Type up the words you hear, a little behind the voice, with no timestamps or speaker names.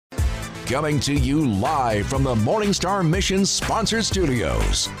Coming to you live from the Morningstar Mission sponsored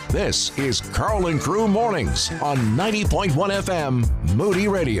studios. This is Carl and Crew Mornings on 90.1 FM Moody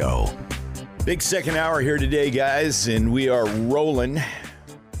Radio. Big second hour here today, guys, and we are rolling.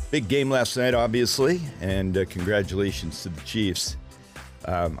 Big game last night, obviously, and congratulations to the Chiefs.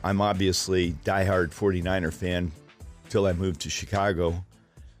 I'm obviously diehard 49er fan until I moved to Chicago.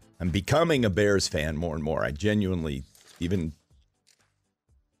 I'm becoming a Bears fan more and more. I genuinely, even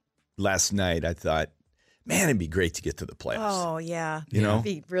last night, I thought, man, it'd be great to get to the playoffs. Oh, yeah. You know? It'd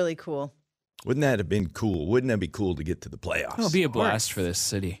be really cool. Wouldn't that have been cool? Wouldn't that be cool to get to the playoffs? It'll be a blast for this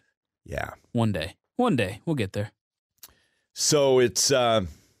city. Yeah. One day. One day. We'll get there. So it's a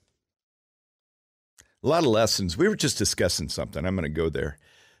lot of lessons. We were just discussing something. I'm going to go there.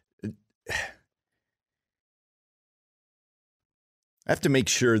 I have to make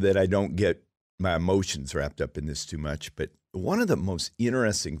sure that I don't get my emotions wrapped up in this too much, but one of the most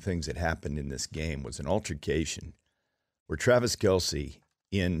interesting things that happened in this game was an altercation where Travis Kelce,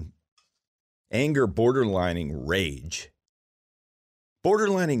 in anger, borderlining rage.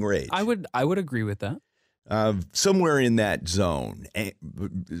 I would agree with that. Somewhere in that zone,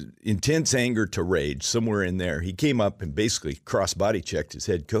 intense anger to rage, somewhere in there, he came up and basically cross-body checked his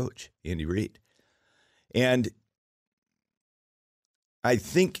head coach, Andy Reid. And I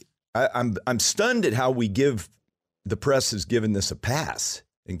think I'm stunned at how the press has given this a pass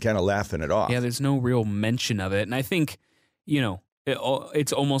and kind of laughing it off. Yeah, there's no real mention of it. And I think,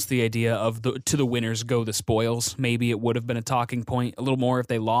 it's almost the idea of to the winners go the spoils. Maybe it would have been a talking point a little more if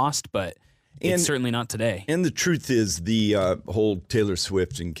they lost, but it's certainly not today. And the truth is the whole Taylor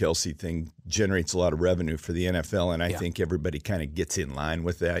Swift and Kelce thing generates a lot of revenue for the NFL, and I think everybody kind of gets in line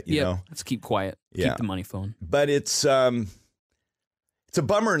with that, you know? Let's keep quiet. Yeah. Keep the money flowing. But it's a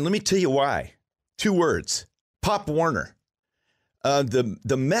bummer, and let me tell you why. 2 words. Pop Warner.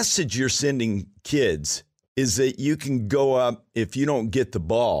 The message you're sending kids is that you can go up if you don't get the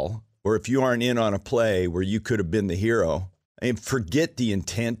ball or if you aren't in on a play where you could have been the hero, and forget the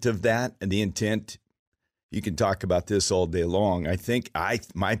intent of that. And the intent, you can talk about this all day long. I think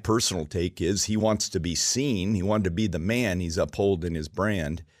my personal take is he wants to be seen. He wanted to be the man. He's upholding his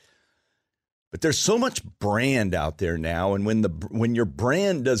brand. But there's so much brand out there now, and when your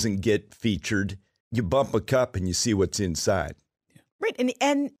brand doesn't get featured, you bump a cup and you see what's inside. Right,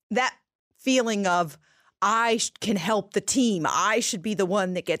 and that feeling of I can help the team, I should be the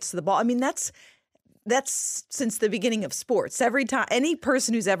one that gets the ball. I mean, that's since the beginning of sports. Every time any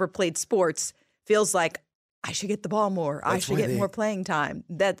person who's ever played sports feels like I should get the ball more. I should get more playing time.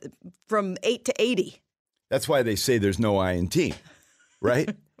 That from 8 to 80. That's why they say there's no I in team, right?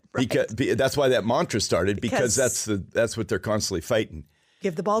 Right. Because that's why that mantra started, because that's what they're constantly fighting.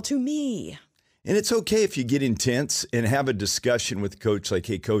 Give the ball to me. And it's okay if you get intense and have a discussion with coach, like,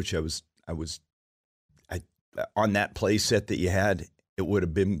 hey, coach, I was on that play set that you had. It would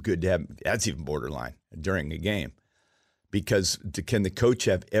have been good to have. That's even borderline during a game, because can the coach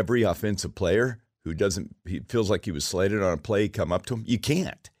have every offensive player who he feels like he was slighted on a play come up to him? You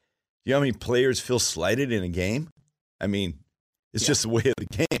can't. You know how many players feel slighted in a game? I mean, it's just the way of the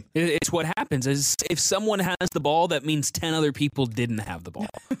game. It's what happens is if someone has the ball, that means 10 other people didn't have the ball.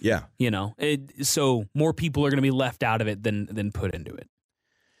 Yeah. So more people are going to be left out of it than put into it.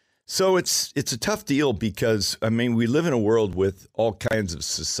 So it's a tough deal because, I mean, we live in a world with all kinds of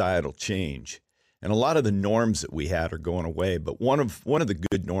societal change, and a lot of the norms that we had are going away. But one of the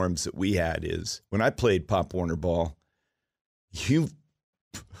good norms that we had is when I played Pop Warner ball,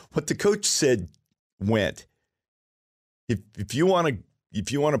 what the coach said went. If you want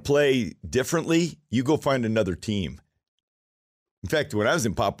to play differently, you go find another team. In fact, when I was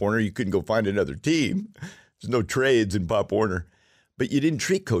in Pop Warner, you couldn't go find another team. There's no trades in Pop Warner, but you didn't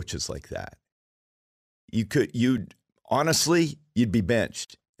treat coaches like that. You'd be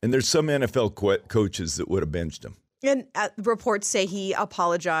benched, and there's some NFL coaches that would have benched him. And reports say he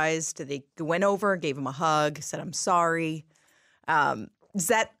apologized. They went over, gave him a hug, said, "I'm sorry." Does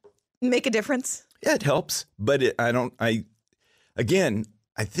that make a difference? Yeah, it helps, but I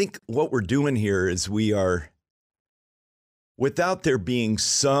think what we're doing here is we are, without there being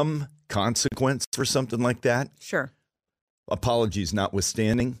some consequence for something like that. Sure. Apologies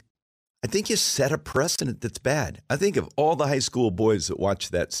notwithstanding, I think you set a precedent that's bad. I think of all the high school boys that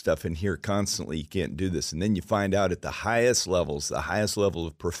watch that stuff and hear constantly, you can't do this. And then you find out at the highest levels, the highest level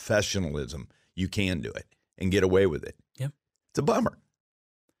of professionalism, you can do it and get away with it. Yep. It's a bummer.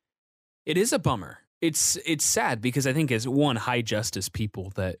 It is a bummer. It's sad because I think as one high justice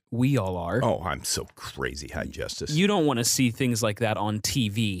people that we all are. Oh, I'm so crazy high justice. You don't want to see things like that on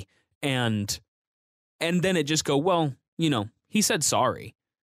TV and then it just go, well, he said sorry.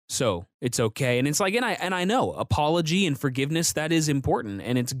 So it's okay. And it's like, and I know apology and forgiveness, that is important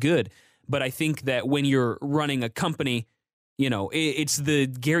and it's good. But I think that when you're running a company, you know, it's the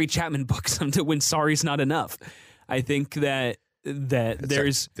Gary Chapman book, when sorry's not enough. I think that's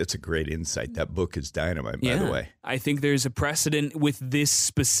a great insight. That book is dynamite, by the way. I think there's a precedent with this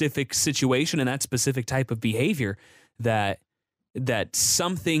specific situation and that specific type of behavior that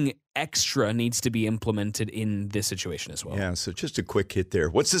something extra needs to be implemented in this situation as well. Yeah, so just a quick hit there.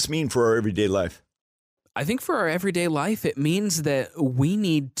 What's this mean for our everyday life? I think for our everyday life, it means that we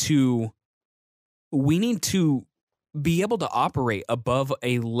need to be able to operate above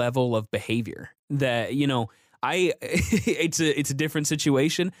a level of behavior that, you know, it's a different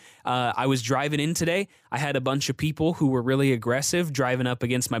situation. I was driving in today. I had a bunch of people who were really aggressive driving up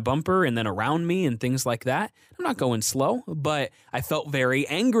against my bumper and then around me and things like that. I'm not going slow, but I felt very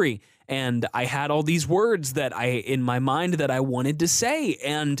angry and I had all these words in my mind that I wanted to say.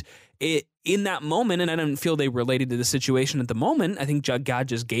 And in that moment, and I didn't feel they related to the situation at the moment, I think God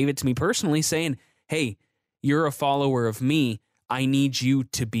just gave it to me personally saying, hey, you're a follower of me. I need you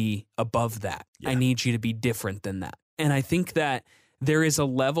to be above that. Yeah. I need you to be different than that. And I think that there is a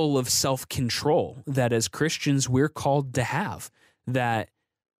level of self-control that as Christians we're called to have, that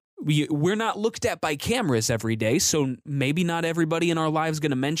we're not looked at by cameras every day. So maybe not everybody in our lives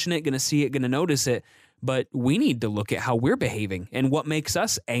going to mention it, going to see it, going to notice it. But we need to look at how we're behaving and what makes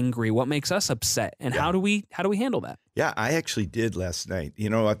us angry, what makes us upset, and how do we handle that? Yeah, I actually did last night. You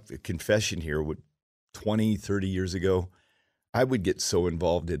know, a confession here, 20, 30 years ago, I would get so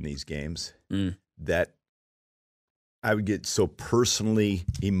involved in these games that I would get so personally,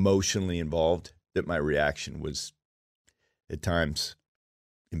 emotionally involved that my reaction was at times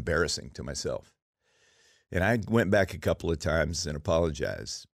embarrassing to myself. And I went back a couple of times and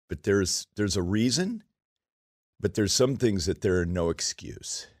apologized. But there's a reason, but there's some things that there are no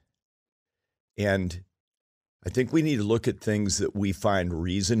excuse. And I think we need to look at things that we find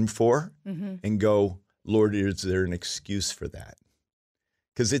reason for and go, Lord, is there an excuse for that?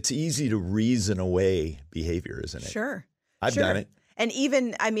 Because it's easy to reason away behavior, isn't it? Sure. I've done it. And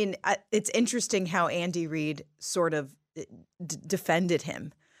even, I mean, it's interesting how Andy Reid sort of defended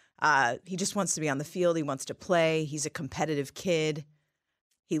him. He just wants to be on the field. He wants to play. He's a competitive kid.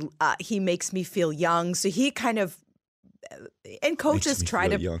 He makes me feel young. So he kind of, and coaches try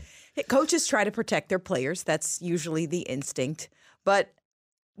to protect their players. That's usually the instinct. But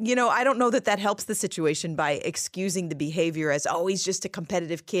you know, I don't know that helps the situation by excusing the behavior as, oh, he's just a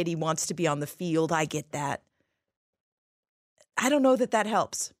competitive kid. He wants to be on the field. I get that. I don't know that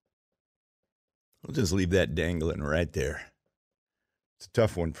helps. We'll just leave that dangling right there. It's a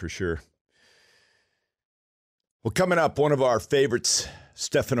tough one for sure. Well, coming up, one of our favorites,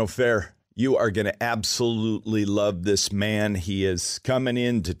 Stefano Fair. You are going to absolutely love this man. He is coming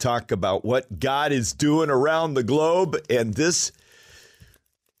in to talk about what God is doing around the globe. And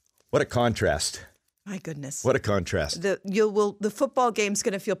what a contrast. My goodness. What a contrast. The football game's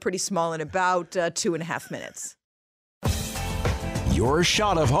going to feel pretty small in about 2.5 minutes. Your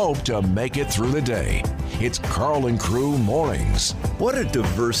shot of hope to make it through the day. It's Carl and Crew Mornings. What a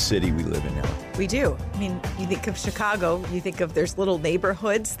diverse city we live in now. We do. I mean, you think of Chicago, you think of there's little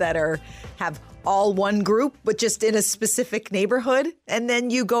neighborhoods that have all one group, but just in a specific neighborhood. And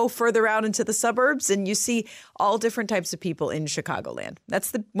then you go further out into the suburbs and you see all different types of people in Chicagoland.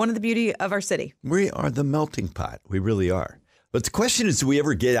 That's one of the beauty of our city. We are the melting pot. We really are. But the question is, do we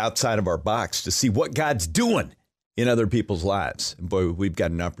ever get outside of our box to see what God's doing in other people's lives? And boy, we've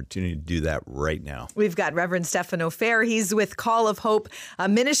got an opportunity to do that right now. We've got Reverend Stefano Fair. He's with Call of Hope, a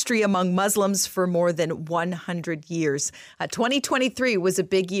ministry among Muslims for more than 100 years. 2023 was a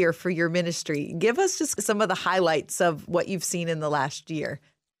big year for your ministry. Give us just some of the highlights of what you've seen in the last year.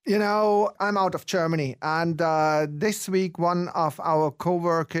 You know, I'm out of Germany, and this week one of our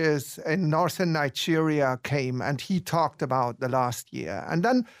co-workers in northern Nigeria came, and he talked about the last year. And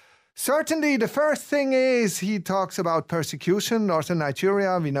then certainly, the first thing is he talks about persecution. Northern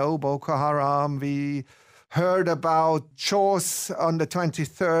Nigeria, we know Boko Haram. We heard about Jos on the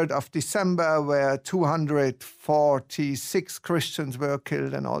 23rd of December, where 246 Christians were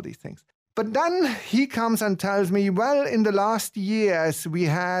killed and all these things. But then he comes and tells me, well, in the last years, we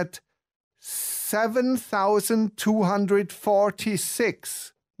had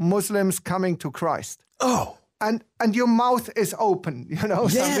 7,246 Muslims coming to Christ. Oh. And your mouth is open, you know,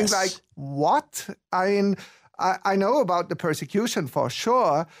 something like, what? I know about the persecution for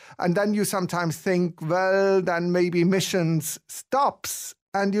sure. And then you sometimes think, well, then maybe missions stops.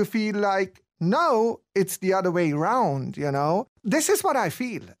 And you feel like, no, it's the other way around, you know. This is what I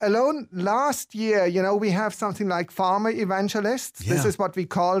feel. Alone last year, we have something like farmer evangelists. Yeah. This is what we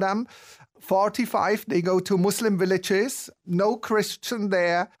call them. 45, they go to Muslim villages, no Christian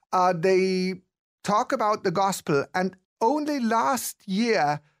there. They talk about the gospel. And only last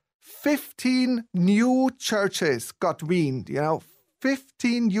year, 15 new churches got weaned.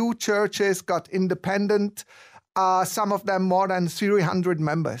 15 new churches got independent. Some of them more than 300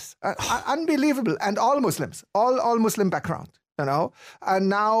 members. Unbelievable. And all Muslims, all Muslim background. And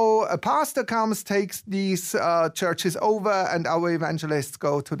now a pastor comes, takes these churches over, and our evangelists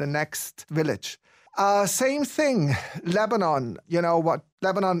go to the next village. Same thing, Lebanon. What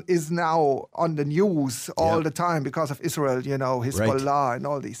Lebanon is now on the news all the time because of Israel, Hezbollah and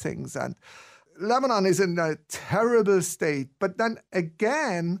all these things. And Lebanon is in a terrible state. But then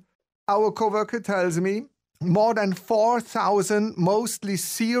again, our co-worker tells me more than 4,000, mostly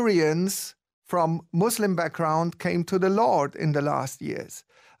Syrians from Muslim background, came to the Lord in the last years.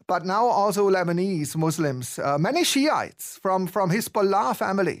 But now also Lebanese Muslims, many Shiites from Hezbollah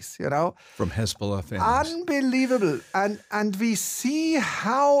families, From Hezbollah families. Unbelievable. And we see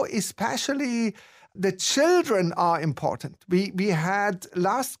how especially the children are important. We had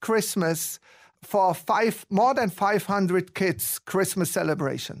last Christmas for more than 500 kids Christmas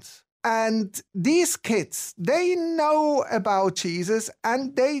celebrations. And these kids, they know about Jesus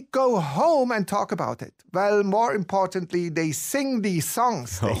and they go home and talk about it. Well, more importantly, they sing these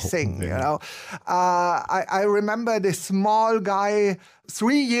songs. I remember this small guy,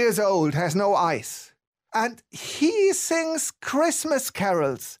 3 years old, has no eyes. And he sings Christmas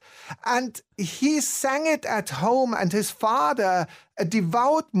carols. And he sang it at home. And his father, a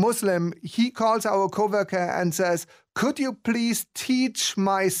devout Muslim, he calls our co-worker and says, could you please teach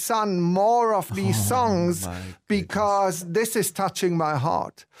my son more of these songs because this is touching my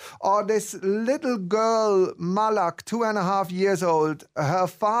heart? Or this little girl, Malak, 2.5 years old, her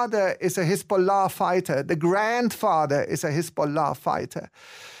father is a Hezbollah fighter. The grandfather is a Hezbollah fighter.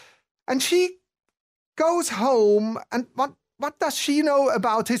 And she goes home, and what does she know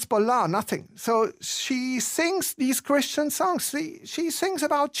about Hezbollah? Nothing. So she sings these Christian songs. She sings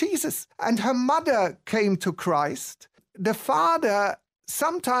about Jesus. And her mother came to Christ. The father,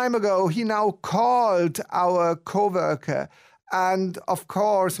 some time ago, he now called our co-worker. And of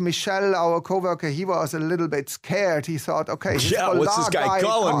course, Michel, our co-worker, he was a little bit scared. He thought, okay, Hezbollah what's this guy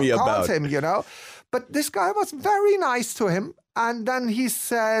calling me about? Him, But this guy was very nice to him. And then he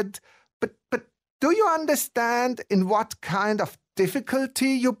said, but do you understand in what kind of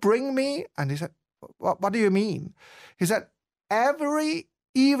difficulty you bring me? And he said, what do you mean? He said, every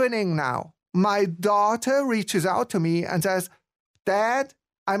evening now, my daughter reaches out to me and says, Dad,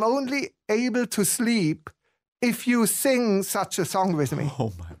 I'm only able to sleep if you sing such a song with me.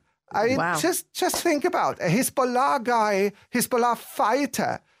 Oh, my. Wow. Just think about a Hezbollah guy, Hezbollah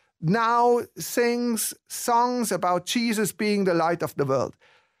fighter, now sings songs about Jesus being the light of the world.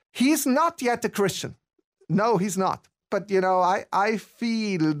 He's not yet a Christian. No, he's not. But, I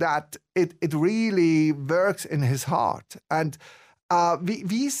feel that it really works in his heart. And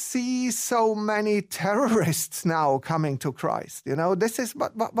we see so many terrorists now coming to Christ. This is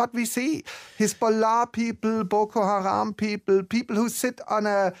what we see. Hezbollah people, Boko Haram people who sit on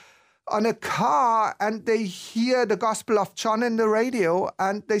a car and they hear the Gospel of John in the radio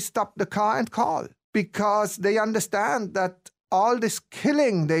and they stop the car and call because they understand that all this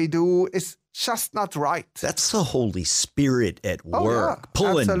killing they do is just not right. That's the Holy Spirit at work,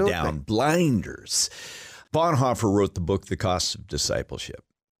 pulling absolutely. down blinders. Bonhoeffer wrote the book, The Cost of Discipleship.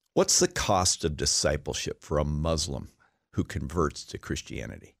 What's the cost of discipleship for a Muslim who converts to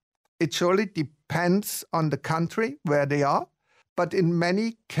Christianity? It surely depends on the country where they are, but in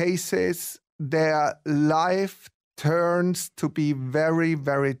many cases, their life turns to be very,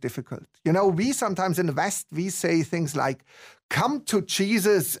 very difficult. We sometimes in the West, we say things like, come to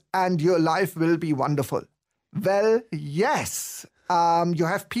Jesus and your life will be wonderful. Well, yes, you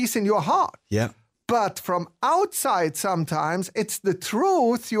have peace in your heart. Yeah. But from outside sometimes, it's the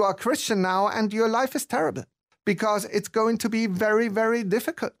truth. You are Christian now and your life is terrible because it's going to be very, very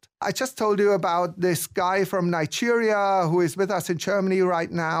difficult. I just told you about this guy from Nigeria who is with us in Germany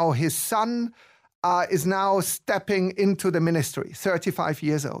right now. His son is now stepping into the ministry, 35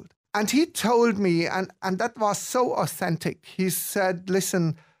 years old. And he told me, and that was so authentic, he said,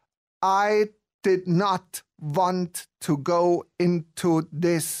 listen, I did not want to go into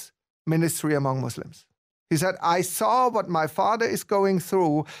this ministry among Muslims. He said, I saw what my father is going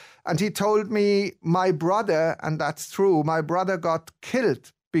through, and he told me, my brother, and that's true, my brother got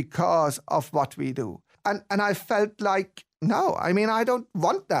killed because of what we do. And I felt like no, I mean, I don't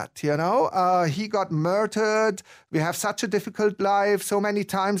want that, you know. He got murdered. We have such a difficult life. So many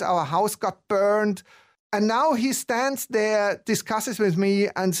times our house got burned. And now he stands there, discusses with me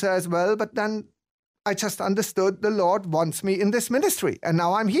and says, well, but then I just understood the Lord wants me in this ministry. And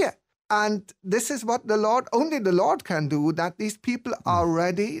now I'm here. And this is what only the Lord can do, that these people are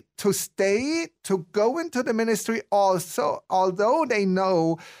ready to stay, to go into the ministry also, although they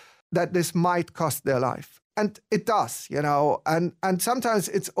know that this might cost their life. And it does, you know, and sometimes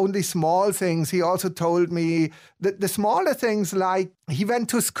it's only small things. He also told me that the smaller things, like he went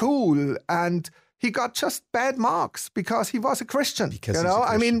to school and he got just bad marks because he was a Christian.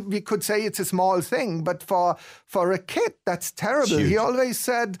 I mean, we could say it's a small thing, but for a kid, that's terrible. Huge. He always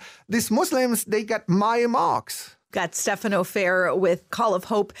said, these Muslims, they get my marks. Got Stefano Fair with Call of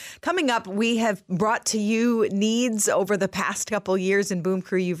Hope. Coming up, we have brought to you needs over the past couple years in Boom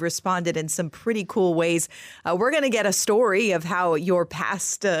Crew. You've responded in some pretty cool ways. We're going to get a story of how your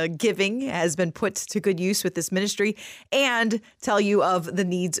past giving has been put to good use with this ministry and tell you of the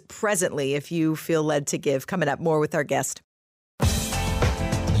needs presently if you feel led to give. Coming up, more with our guest.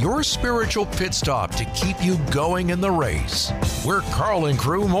 Your spiritual pit stop to keep you going in the race. We're Carl and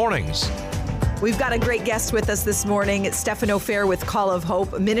Crew Mornings. We've got a great guest with us this morning. It's Stefano Fair with Call of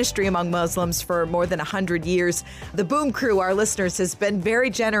Hope, ministry among Muslims for more than 100 years. The Boom Crew, our listeners, has been very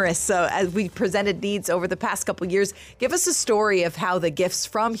generous as we presented needs over the past couple of years. Give us a story of how the gifts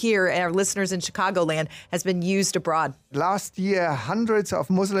from here and our listeners in Chicagoland has been used abroad. Last year, hundreds of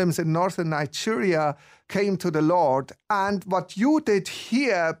Muslims in northern Nigeria came to the Lord. And what you did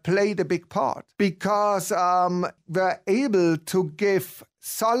here played a big part because we're able to give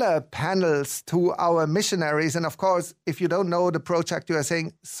solar panels to our missionaries. And of course, if you don't know the project, you are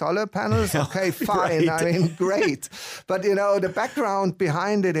saying solar panels? Okay, fine. Right. I mean, great. But, you know, the background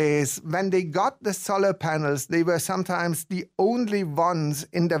behind it is when they got the solar panels, they were sometimes the only ones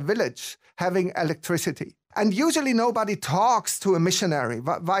in the village having electricity. And usually nobody talks to a missionary.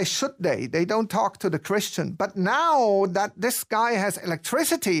 Why should they? They don't talk to the Christian. But now that this guy has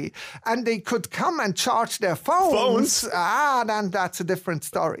electricity and they could come and charge their phones? Then that's a different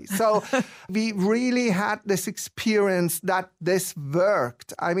story. So we really had this experience that this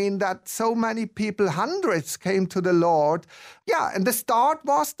worked. I mean, that so many people, hundreds, came to the Lord. Yeah, and the start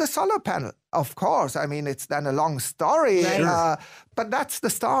was the solar panel. Of course, I mean, it's then a long story, right. But that's the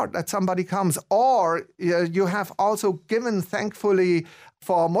start, that somebody comes. Or you have also given, thankfully,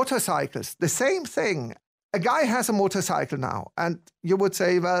 for motorcycles. The same thing. A guy has a motorcycle now, and you would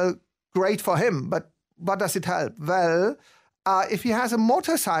say, well, great for him, but what does it help? Well, if he has a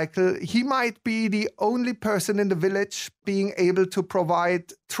motorcycle, he might be the only person in the village being able to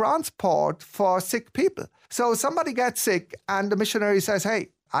provide transport for sick people. So somebody gets sick, and the missionary says, hey,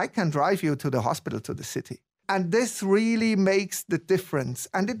 I can drive you to the hospital, to the city. And this really makes the difference.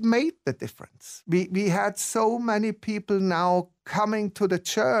 And it made the difference. We had so many people now coming to the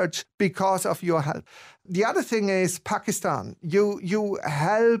church because of your help. The other thing is Pakistan. You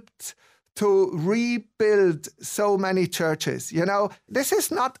helped to rebuild so many churches. You know, this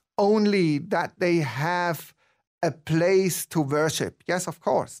is not only that they have a place to worship. Yes, of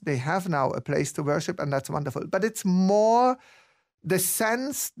course, they have now a place to worship, and that's wonderful. But it's more the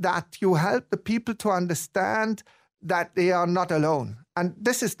sense that you help the people to understand that they are not alone. And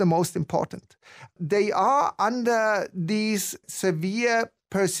this is the most important. They are under these severe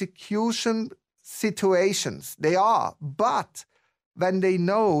persecution situations. They are. But when they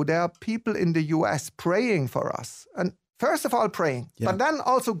know there are people in the US praying for us, and first of all praying, but then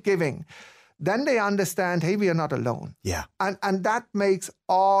also giving, then they understand, hey, we are not alone. Yeah. And that makes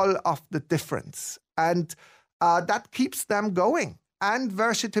all of the difference. And that keeps them going. And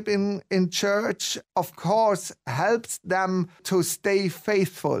worship in church, of course, helps them to stay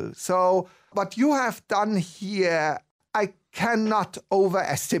faithful. So what you have done here, I cannot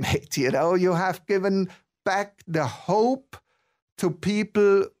overestimate. You know, you have given back the hope to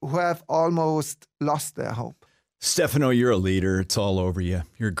people who have almost lost their hope. Stefano, you're a leader. It's all over you.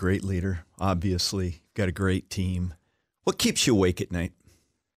 You're a great leader, obviously. You've got a great team. What keeps you awake at night?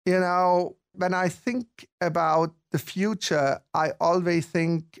 You know, when I think about the future, I always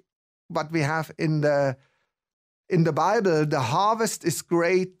think what we have in the Bible. The harvest is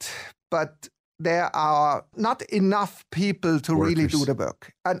great, but there are not enough people to really do the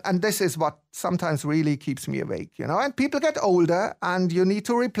work. And this is what sometimes really keeps me awake, you know. And people get older and you need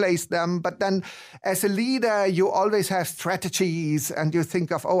to replace them. But then as a leader, you always have strategies and you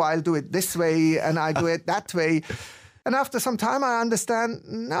think of, oh, I'll do it this way and I do it that way. And after some time, I understand,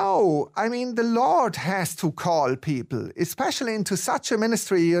 no, I mean, the Lord has to call people, especially into such a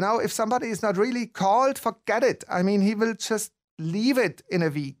ministry. You know, if somebody is not really called, forget it. I mean, he will just leave it in a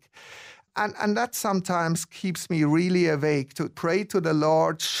week. And that sometimes keeps me really awake to pray to the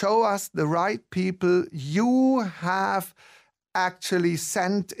Lord, show us the right people you have actually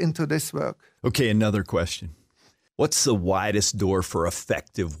sent into this work. Okay, another question. What's the widest door for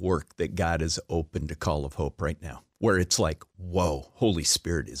effective work that God has opened to Call of Hope right now, where it's like, whoa, Holy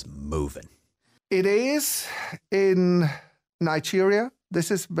Spirit is moving? It is in Nigeria.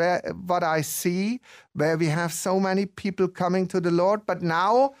 This is what I see, where we have so many people coming to the Lord. But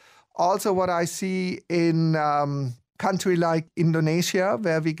now also what I see in country like Indonesia,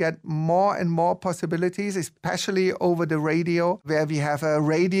 where we get more and more possibilities, especially over the radio, where we have a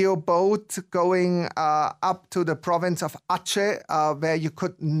radio boat going up to the province of Aceh, where you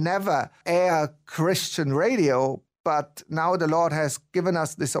could never air Christian radio. But now the Lord has given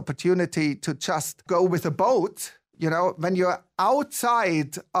us this opportunity to just go with a boat. You know, when you're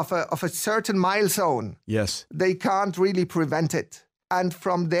outside of a certain milestone, yes, they can't really prevent it. And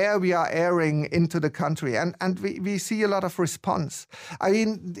from there, we are airing into the country. And we see a lot of response. I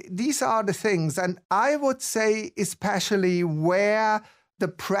mean, these are the things. And I would say, especially where the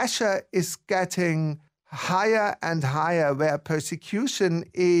pressure is getting higher and higher, where persecution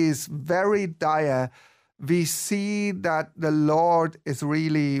is very dire, we see that the Lord is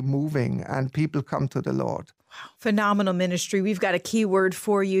really moving and people come to the Lord. Phenomenal ministry. We've got a keyword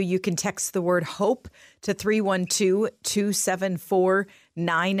for you. You can text the word HOPE to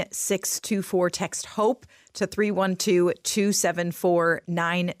 312-274-9624. Text HOPE to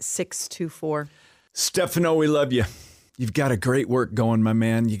 312-274-9624. Stefano, we love you. You've got a great work going, my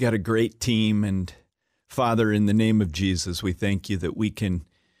man. You got a great team. And Father, in the name of Jesus, we thank you that we can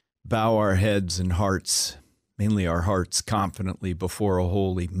bow our heads and hearts, mainly our hearts, confidently before a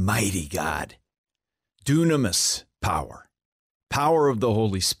holy, mighty God. Dunamis power of the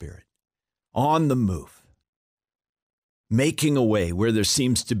Holy Spirit, on the move, making a way where there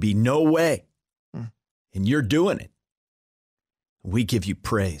seems to be no way, and you're doing it. We give you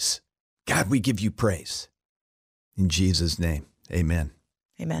praise. God, we give you praise. In Jesus' name, amen.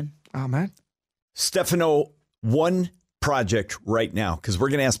 Amen. Amen. Stefano, one project right now, because we're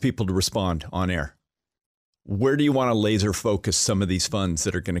going to ask people to respond on air. Where do you want to laser focus some of these funds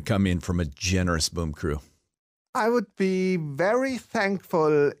that are going to come in from a generous Boom Crew? I would be very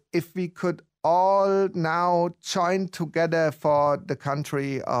thankful if we could all now join together for the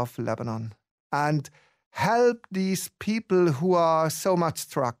country of Lebanon and help these people who are so much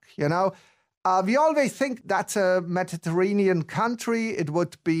struck. You know, we always think that's a Mediterranean country. It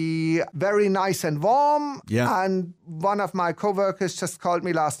would be very nice and warm. Yeah. And one of my coworkers just called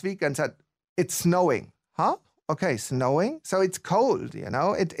me last week and said, it's snowing. Huh? Okay, snowing. So it's cold, you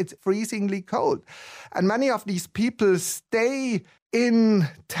know, it's freezingly cold. And many of these people stay in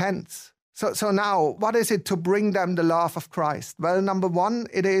tents. So now, what is it to bring them the love of Christ? Well, number one,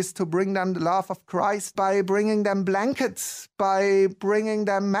 it is to bring them the love of Christ by bringing them blankets, by bringing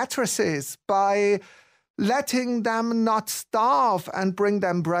them mattresses, by letting them not starve and bring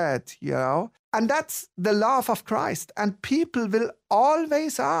them bread, you know? And that's the love of Christ. And people will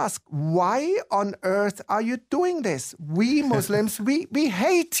always ask, why on earth are you doing this? We Muslims, we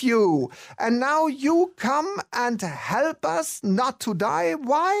hate you. And now you come and help us not to die?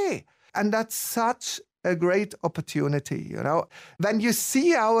 Why? And that's such a great opportunity, you know. When you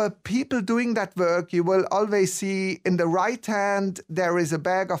see our people doing that work, you will always see in the right hand, there is a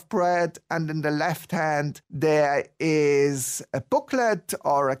bag of bread, and in the left hand, there is a booklet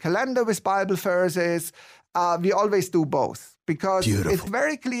or a calendar with Bible verses. We always do both because Beautiful. It's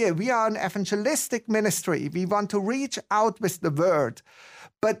very clear. We are an evangelistic ministry. We want to reach out with the word.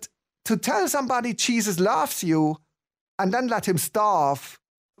 But to tell somebody Jesus loves you and then let him starve,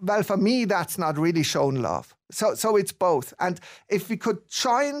 well, for me, that's not really shown love. So it's both. And if we could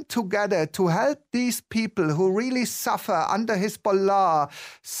join together to help these people who really suffer under Hezbollah,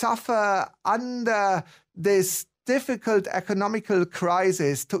 suffer under this difficult economical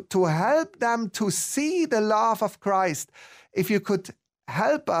crisis, to help them to see the love of Christ, if you could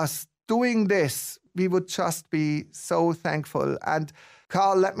help us doing this, we would just be so thankful. And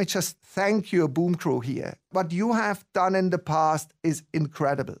Carl, let me just thank you, Boom Crew here. What you have done in the past is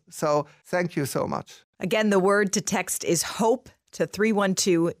incredible. So thank you so much. Again, the word to text is HOPE to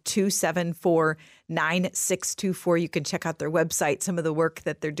 312-274-9624. You can check out their website, some of the work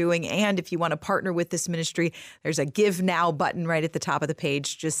that they're doing. And if you want to partner with this ministry, there's a Give Now button right at the top of the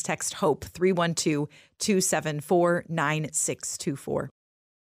page. Just text HOPE 312-274-9624.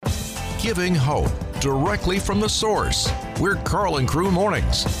 Giving Hope. directly from the source. We're Carl and Crew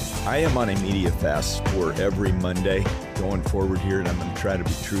Mornings. I am on a media fast for every Monday going forward here, and I'm going to try to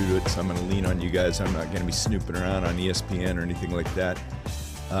be true to it, so I'm going to lean on you guys. I'm not going to be snooping around on ESPN or anything like that.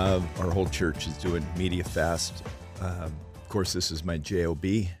 Our whole church is doing media fast. Of course, this is my JOB,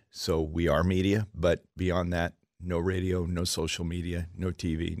 so we are media, but beyond that, no radio, no social media, no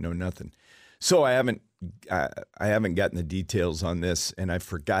TV, no nothing. So I haven't gotten the details on this, and I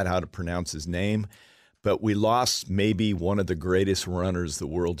forgot how to pronounce his name. But we lost maybe one of the greatest runners the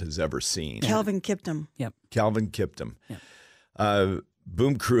world has ever seen. Kelvin Kiptum. Yep. Kelvin Kiptum. Yep.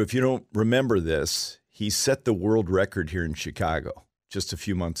 Boom Crew, if you don't remember this, he set the world record here in Chicago just a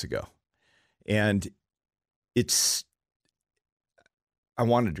few months ago. And I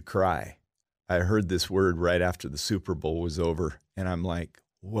wanted to cry. I heard this word right after the Super Bowl was over, and I'm like,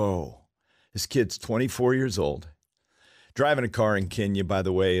 whoa. This kid's 24 years old. Driving a car in Kenya, by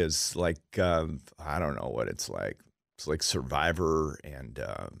the way, is like, I don't know what it's like. It's like Survivor and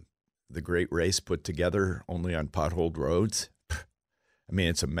The Great Race put together, only on potholed roads. I mean,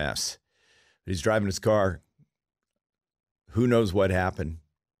 it's a mess. But he's driving his car. Who knows what happened?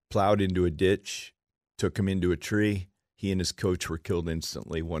 Plowed into a ditch, took him into a tree. He and his coach were killed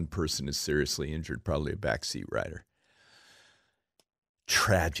instantly. One person is seriously injured, probably a backseat rider.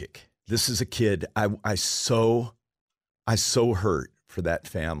 Tragic. This is a kid I so hurt for that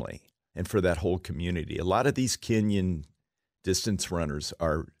family and for that whole community. A lot of these Kenyan distance runners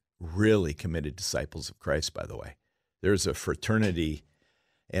are really committed disciples of Christ, by the way. There's a fraternity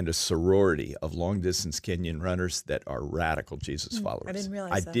and a sorority of long-distance Kenyan runners that are radical Jesus followers. I didn't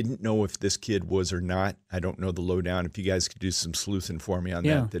realize that. I didn't know if this kid was or not. I don't know the lowdown. If you guys could do some sleuthing for me on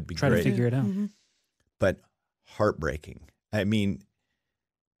that, that'd be try great. to figure it out. Mm-hmm. But heartbreaking. I mean,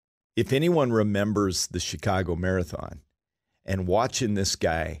 if anyone remembers the Chicago Marathon and watching this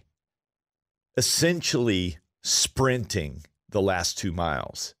guy essentially sprinting the last 2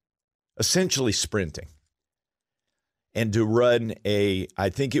 miles, and to run I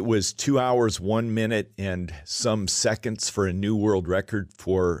think it was 2 hours, 1 minute and some seconds for a new world record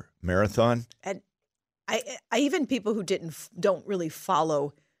for marathon. And I even people who don't really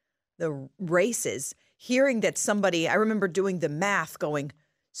follow the races, hearing that somebody, I remember doing the math going,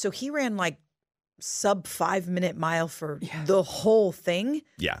 so he ran like sub 5 minute mile for the whole thing.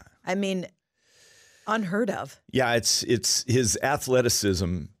 Yeah. I mean, unheard of. Yeah, it's his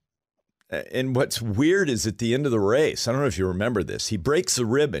athleticism. And what's weird is at the end of the race, I don't know if you remember this, he breaks the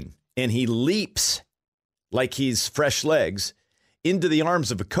ribbon and he leaps like he's fresh legs into the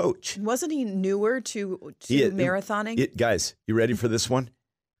arms of a coach. Wasn't he newer to marathoning? Guys, you ready for this one?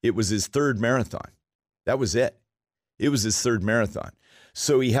 It was his third marathon. That was it. It was his third marathon.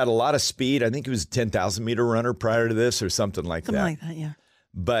 So he had a lot of speed. I think he was a 10,000 meter runner prior to this or something like that. Something like that, yeah.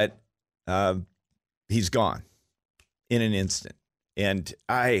 But he's gone in an instant. And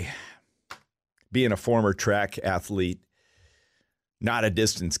being a former track athlete, not a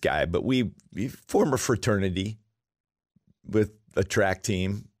distance guy, but we form a fraternity with a track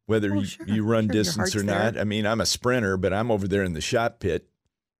team, whether you run distance or not. I mean, I'm a sprinter, but I'm over there in the shot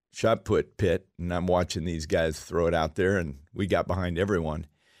put pit, and I'm watching these guys throw it out there, and we got behind everyone.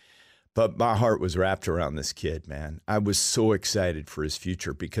 But my heart was wrapped around this kid, man. I was so excited for his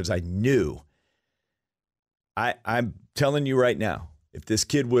future because I knew, I'm telling you right now, if this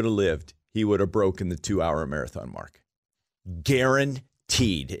kid would have lived, he would have broken the 2 hour marathon mark.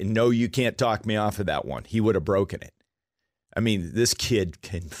 Guaranteed. And no, you can't talk me off of that one. He would have broken it. I mean, this kid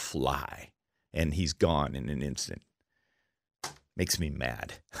can fly, and he's gone in an instant. Makes me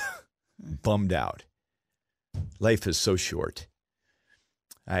mad. Bummed out. Life is so short.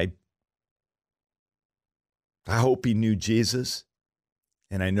 I hope he knew Jesus,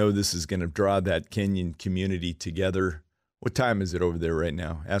 and I know this is going to draw that Kenyan community together. What time is it over there right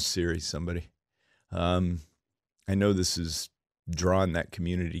now? Ask Siri, somebody. I know this is drawing that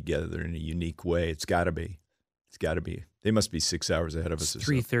community together in a unique way. It's got to be. It's got to be. They must be 6 hours ahead of us. It's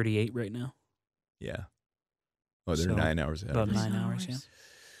 3:38 right now. Yeah. Oh, they're 9 hours ahead of us. About 9 hours, yeah.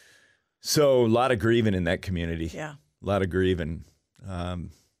 So a lot of grieving in that community. Yeah. A lot of grieving.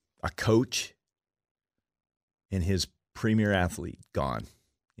 A coach and his premier athlete gone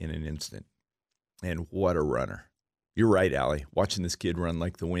in an instant. And what a runner. You're right, Allie. Watching this kid run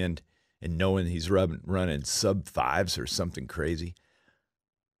like the wind and knowing he's running sub fives or something crazy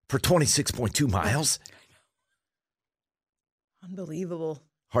for 26.2 miles. Unbelievable.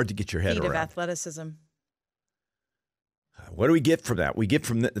 Hard to get your head feat around. of athleticism. What do we get from that? We get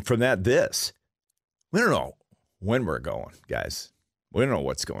from that this. We don't know when we're going, guys. We don't know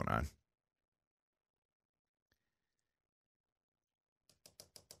what's going on.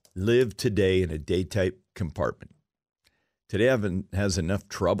 Live today in a day-type compartment. Today has enough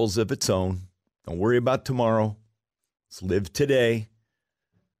troubles of its own. Don't worry about tomorrow. Let's live today.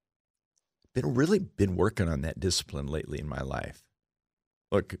 Really been working on that discipline lately in my life.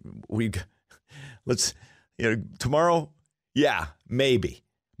 Look, tomorrow, yeah, maybe.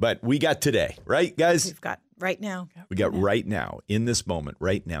 But we got today, right, guys? We've got right now. We got right now, in this moment,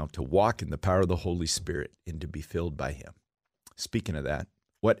 right now, to walk in the power of the Holy Spirit and to be filled by Him. Speaking of that,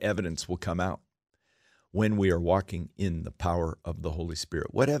 what evidence will come out when we are walking in the power of the Holy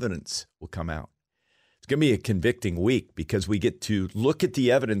Spirit? What evidence will come out? It's going to be a convicting week because we get to look at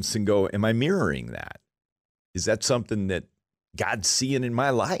the evidence and go, am I mirroring that? Is that something that God's seeing in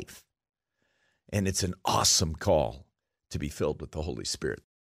my life? And it's an awesome call to be filled with the Holy Spirit.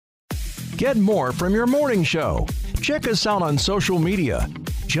 Get more from your morning show. Check us out on social media.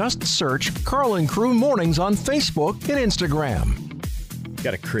 Just search Carl and Crew Mornings on Facebook and Instagram.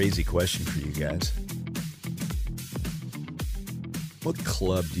 Got a crazy question for you guys. What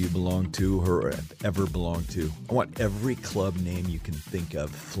club do you belong to or have ever belonged to? I want every club name you can think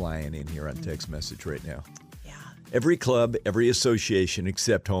of flying in here on text message right now. Yeah. Every club, every association,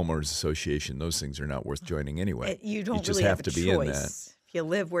 except homeowners association. Those things are not worth joining anyway. You don't just really have have to a be choice. in that. If you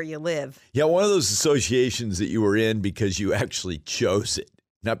live where you live. Yeah, one of those associations that you were in because you actually chose it,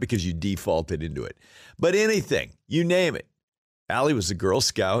 not because you defaulted into it. But anything, you name it. Allie was a Girl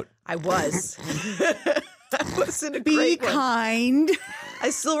Scout. I was. That wasn't a Be great one. kind. I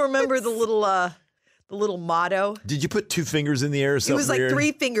still remember the little motto. Did you put two fingers in the air or something? It was like weird?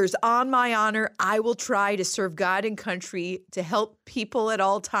 3 fingers. On my honor, I will try to serve God and country, to help people at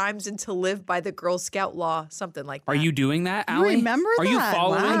all times, and to live by the Girl Scout law. Something like that. Are you doing that, Allie? remember Are you that?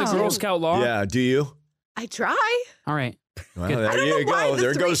 following the Wow. Girl Scout law? Yeah, do you? I try. All right. Well, Good. I there don't you know why go. the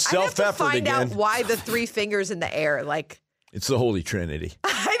There three, goes self-effort I have to find again. out why the 3 fingers in the air. Like, It's the Holy Trinity.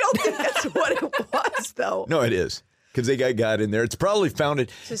 I don't think that's what it was, though. No, it is. Because they got God in there. It's probably founded.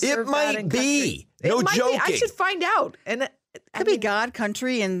 To It serve God might and be. country. No It might joking. Be. I should find out. And Could be God,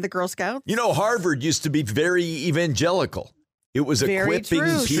 country, and the Girl Scouts. You know, Harvard used to be very evangelical. It was Very equipping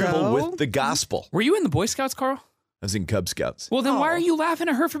true, people Joe. with the gospel. Were you in the Boy Scouts, Carl? I was in Cub Scouts. Well, then why Oh. are you laughing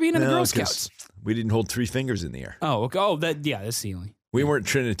at her for being in the No, Girl 'cause Scouts? We didn't hold 3 fingers in the air. Oh, okay. That's the only. We weren't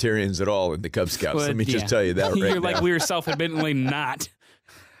Trinitarians at all in the Cub Scouts. But, Let me just yeah. tell you that right You're now. like we were self-admittedly not.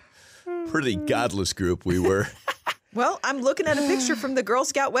 Pretty godless group we were. Well, I'm looking at a picture from the Girl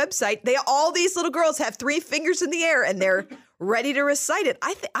Scout website. All these little girls have 3 fingers in the air, and they're ready to recite it.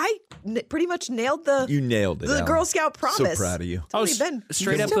 I pretty much nailed the You nailed it. the Alan. Girl Scout promise. So proud of you. Only been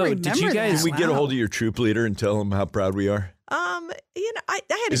straight You up still though. Did you remember guys? that. Can we get a Wow. hold of your troop leader and tell him how proud we are? I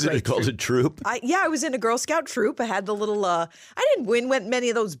had a Isn't great it called troop. a troop? I was in a Girl Scout troop. I had the little. I didn't win many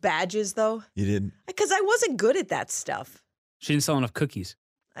of those badges though, You didn't? because I wasn't good at that stuff. She didn't sell enough cookies.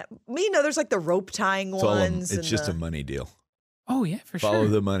 There's like the rope tying It's all ones. it's and just the, a money deal. Oh yeah, for sure. Follow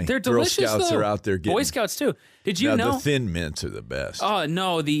the money. They're Girl delicious. Scouts though. are out there getting. Boy Scouts too. Did you now, know? the Thin Mints are the best. Oh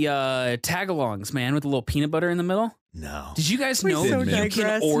no, the tagalongs, man, with a little peanut butter in the middle. No. Did you guys We know so you digress. can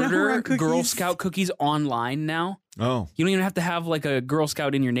Now we're order on Girl cookies. Scout cookies online now? Oh. You don't even have to have like a Girl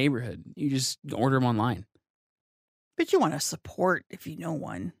Scout in your neighborhood. You just order them online. But you want to support if you know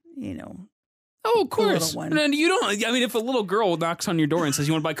one, you know. Oh, of The little course. one. And you don't. I mean, if a little girl knocks on your door and says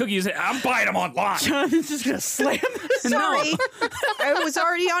you want to buy cookies, you say, "I'm buying them online." Jonathan's just going to slam Sorry, I was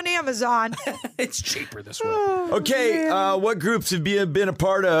already on Amazon. It's cheaper this way. Okay, what groups have you been a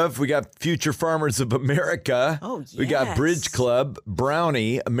part of? We got Future Farmers of America. Oh, We got yes. Bridge Club,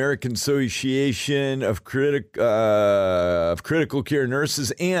 Brownie, American Association of Critical Care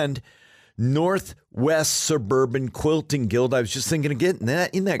Nurses, and Northwest Suburban Quilting Guild. I was just thinking of getting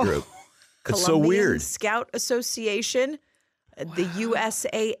that in that group. It's so Colombian weird. Scout Association, the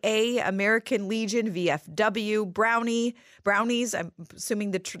USAA, American Legion, VFW, Brownies. I'm assuming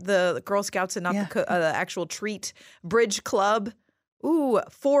the Girl Scouts and not Yeah. the actual treat. Bridge Club. Ooh,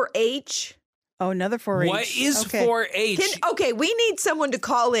 4-H. Oh, another 4-H. What is Okay. 4-H? Okay, we need someone to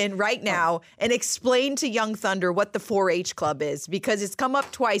call in right now and explain to Young Thunder what the 4-H club is, because it's come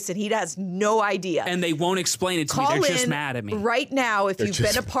up twice and he has no idea. And they won't explain it to Call me. They're in just mad at me. right now if you've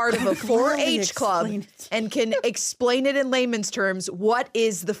just- been a part of a 4-H club explain it. and can explain it in layman's terms. What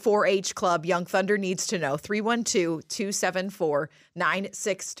is the 4-H club? Young Thunder needs to know.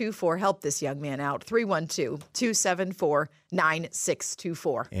 312-274-9624. Help this young man out.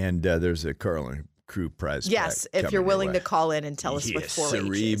 312-274-9624. And there's a Carl and Crew prize. Yes, pack if you're coming your willing way. to call in and tell us what Yes, 4-H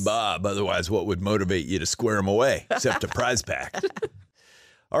sirree, is. Bob. Otherwise, what would motivate you to square them away except a prize pack?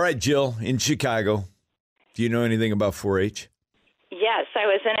 All right, Jill, in Chicago, do you know anything about 4-H? Yes, I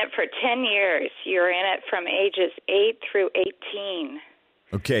was in it for 10 years. You're in it from ages 8 through 18.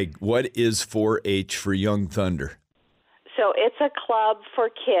 Okay, what is 4-H for Young Thunder? So it's a club for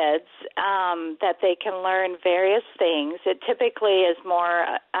kids that they can learn various things. It typically is more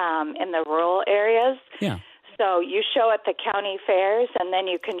in the rural areas. Yeah. So you show at the county fairs, and then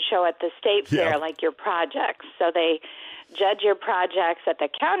you can show at the state fair, like your projects. So they judge your projects at the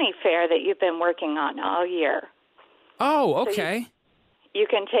county fair that you've been working on all year. Oh, okay. So you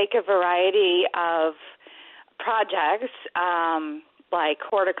can take a variety of projects, like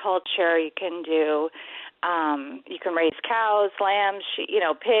horticulture. You can do, you can raise cows, lambs,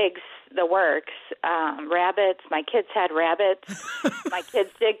 pigs, the works, rabbits. My kids had rabbits. My kids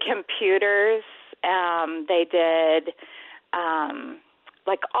did computers. They did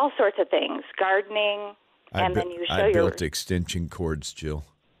like all sorts of things, gardening, I built extension cords, Jill.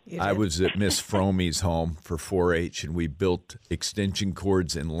 I was at Miss Fromey's home for 4-H, and we built extension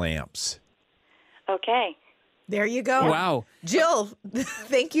cords and lamps. Okay. There you go. Wow. Jill,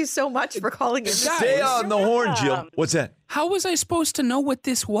 thank you so much for calling in. Stay on the horn, Jill. What's that? How was I supposed to know what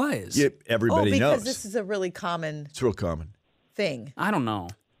this was? Yeah, everybody knows. Because this is a really common It's real common. thing. I don't know.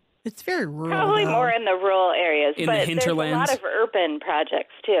 It's very rural. Probably though. more in the rural areas, In but the there's a hinterlands? lot of urban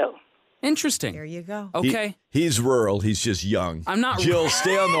projects too. Interesting. There you go. Okay. He's rural. He's just young. I'm not Jill,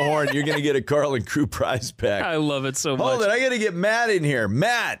 stay on the horn. You're going to get a Carlin Crew prize pack. I love it so much. Hold it. I got to get Matt in here.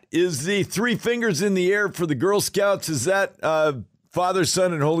 Matt, is the 3 fingers in the air for the Girl Scouts, is that Father,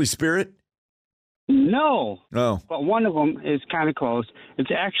 Son, and Holy Spirit? No. No. But one of them is kind of close.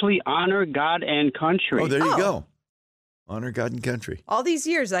 It's actually honor God and country. Oh, there you go. Honor God and country. All these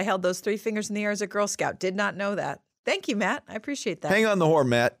years, I held those 3 fingers in the air as a Girl Scout. Did not know that. Thank you, Matt. I appreciate that. Hang on the horn,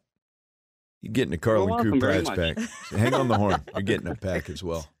 Matt. You're getting a Carlin You're Crew welcome very prize much. pack. Hang on the horn. You're getting a pack as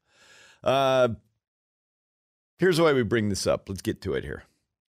well. Here's why we bring this up. Let's get to it here.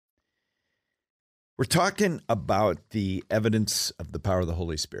 We're talking about the evidence of the power of the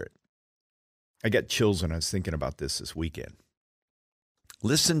Holy Spirit. I got chills when I was thinking about this weekend.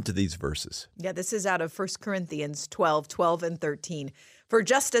 Listen to these verses. Yeah, this is out of 1 Corinthians 12 and 13. For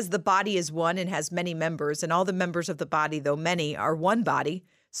just as the body is one and has many members, and all the members of the body, though many, are one body,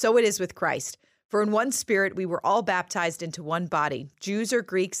 so it is with Christ. For in one Spirit we were all baptized into one body, Jews or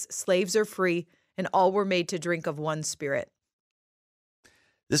Greeks, slaves or free, and all were made to drink of one Spirit.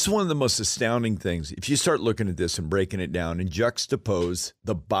 This is one of the most astounding things. If you start looking at this and breaking it down and juxtapose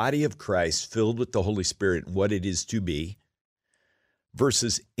the body of Christ filled with the Holy Spirit and what it is to be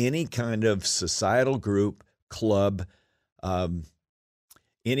versus any kind of societal group, club,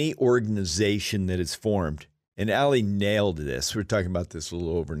 any organization that is formed. And Allie nailed this. We were talking about this a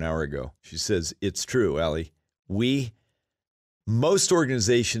little over an hour ago. She says, it's true, Allie. Most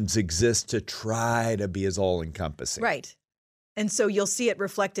organizations exist to try to be as all-encompassing. Right. And so you'll see it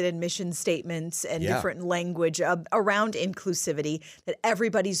reflected in mission statements and different language around inclusivity, that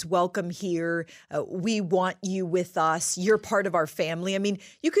everybody's welcome here. We want you with us. You're part of our family. I mean,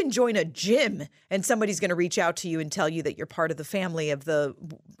 you can join a gym and somebody's going to reach out to you and tell you that you're part of the family of the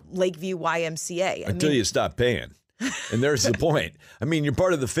Lakeview YMCA. Until you stop paying. And there's the point. I mean, you're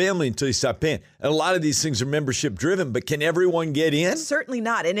part of the family until you stop paying. And a lot of these things are membership driven, but can everyone get in? Certainly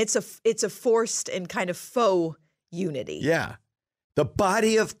not. And it's a forced and kind of faux unity. Yeah. The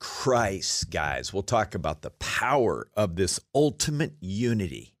body of Christ, guys. We'll talk about the power of this ultimate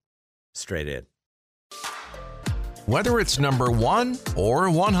unity. Straight in. Whether it's number 1 or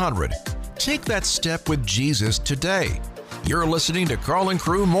 100, take that step with Jesus today. You're listening to Carlin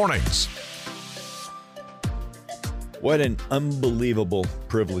Crew Mornings. What an unbelievable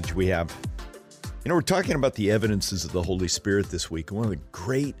privilege we have. You know, we're talking about the evidences of the Holy Spirit this week. And one of the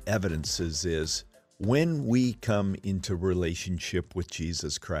great evidences is when we come into relationship with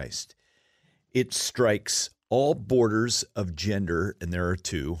Jesus Christ, it strikes all borders of gender, and there are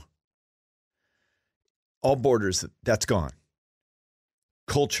 2. All borders, that's gone.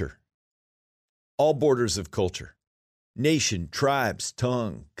 Culture, all borders of culture. Nation, tribes,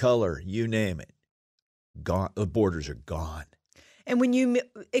 tongue, color, you name it. Gone. The borders are gone. And when you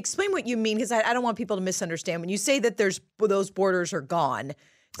explain what you mean, because I don't want people to misunderstand. When you say that those borders are gone,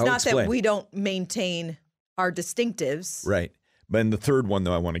 it's I'll not explain. that we don't maintain our distinctives. Right. But then the third one,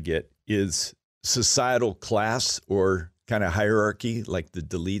 though, I want to get is societal class or kind of hierarchy, like the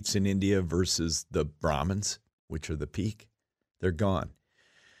Dalits in India versus the Brahmins, which are the peak. They're gone.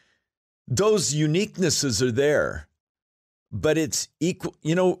 Those uniquenesses are there, but it's equal.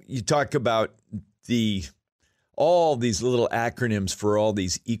 You know, you talk about all these little acronyms for all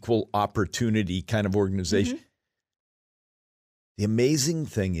these equal opportunity kind of organization. Mm-hmm. The amazing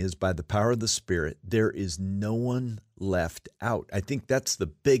thing is, by the power of the Spirit, there is no one left out. I think that's the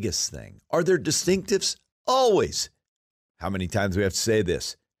biggest thing. Are there distinctives? Always. how many times we have to say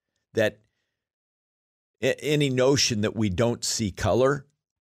this, that any notion that we don't see color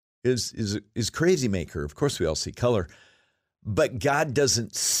is crazy maker. Of course, we all see color, but God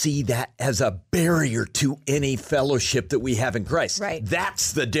doesn't see that as a barrier to any fellowship that we have in Christ. Right.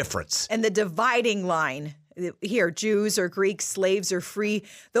 That's the difference. And the dividing line here, Jews or Greeks, slaves or free,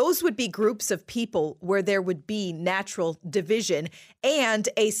 those would be groups of people where there would be natural division and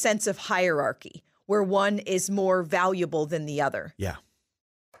a sense of hierarchy where one is more valuable than the other. Yeah.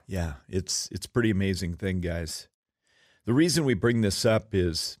 Yeah, it's a pretty amazing thing, guys. The reason we bring this up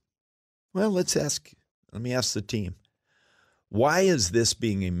is, well, let me ask the team. Why is this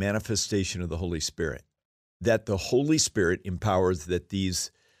being a manifestation of the Holy Spirit? That the Holy Spirit empowers that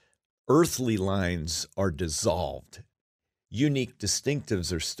these earthly lines are dissolved. Unique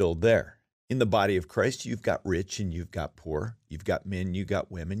distinctives are still there. In the body of Christ, you've got rich and you've got poor. You've got men, you've got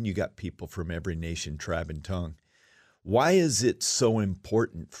women, you got people from every nation, tribe, and tongue. Why is it so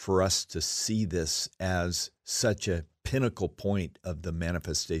important for us to see this as such a pinnacle point of the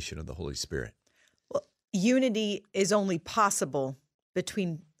manifestation of the Holy Spirit? Well, unity is only possible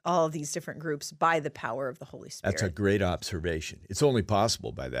between all of these different groups by the power of the Holy Spirit. That's a great observation. It's only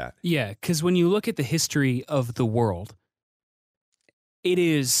possible by that. Yeah, because when you look at the history of the world, it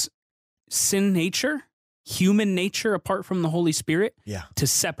is sin nature, human nature apart from the Holy Spirit, to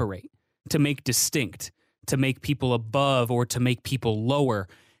separate, to make distinct, to make people above or to make people lower.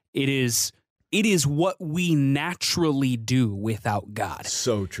 It is what we naturally do without God.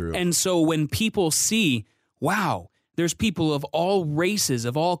 So true. And so when people see, wow, there's people of all races,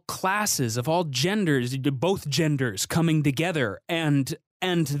 of all classes, of all genders, both genders coming together, and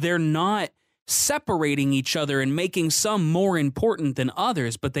they're not separating each other and making some more important than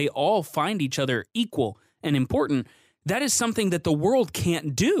others, but they all find each other equal and important. That is something that the world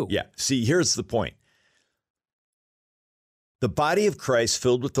can't do. Yeah. See, here's the point. The body of Christ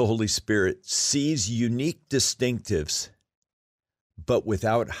filled with the Holy Spirit sees unique distinctives, but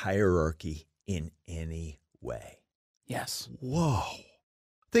without hierarchy in any way. Yes. Whoa.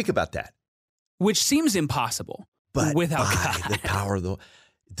 Think about that. Which seems impossible, but without by God. the power of the...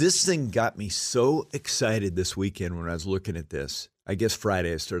 This thing got me so excited this weekend when I was looking at this. I guess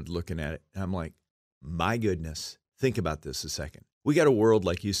Friday I started looking at it, and I'm like, my goodness, think about this a second. We got a world,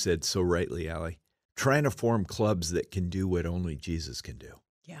 like you said so rightly, Allie, trying to form clubs that can do what only Jesus can do.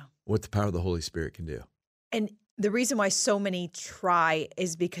 Yeah. What the power of the Holy Spirit can do. And the reason why so many try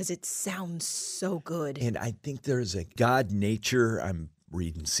is because it sounds so good. And I think there's a God nature. I'm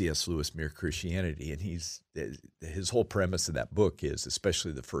reading C.S. Lewis, Mere Christianity, and his whole premise of that book is,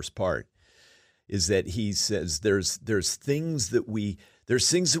 especially the first part, is that he says there's things that we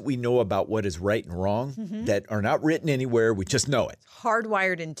know about what is right and wrong that are not written anywhere. We just know it.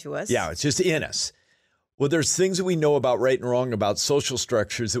 Hardwired into us. Yeah, it's just in us. Well, there's things that we know about right and wrong, about social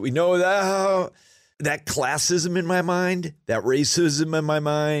structures, that we know that classism in my mind, that racism in my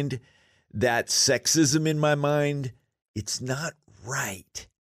mind, that sexism in my mind, it's not right.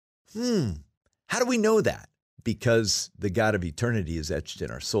 How do we know that? Because the God of eternity is etched in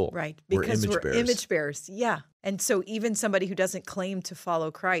our soul. Right. Because we're bearers. image bearers. Yeah. And so even somebody who doesn't claim to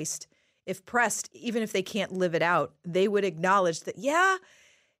follow Christ, if pressed, even if they can't live it out, they would acknowledge that, yeah,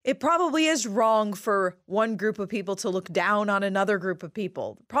 it probably is wrong for one group of people to look down on another group of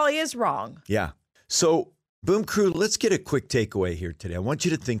people. It probably is wrong. Yeah. So, Boom Crew, let's get a quick takeaway here today. I want you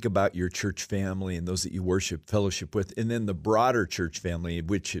to think about your church family and those that you worship, fellowship with, and then the broader church family,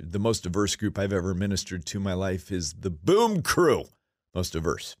 which the most diverse group I've ever ministered to in my life is the Boom Crew. Most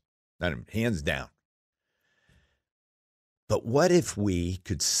diverse. Hands down. But what if we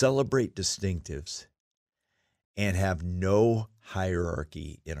could celebrate distinctives and have no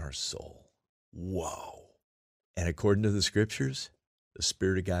hierarchy in our soul? Whoa. And according to the scriptures, the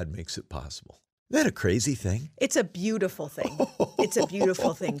Spirit of God makes it possible. Isn't that a crazy thing? It's a beautiful thing. It's a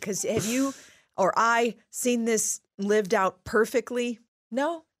beautiful thing. Because have you or I seen this lived out perfectly?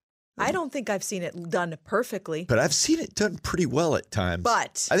 No, I don't think I've seen it done perfectly. But I've seen it done pretty well at times.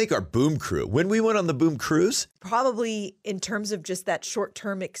 But I think our Boom Crew, when we went on the Boom Cruise, probably in terms of just that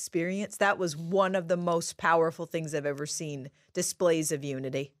short-term experience, that was one of the most powerful things I've ever seen, displays of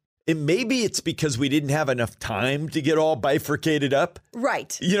unity. And maybe it's because we didn't have enough time to get all bifurcated up.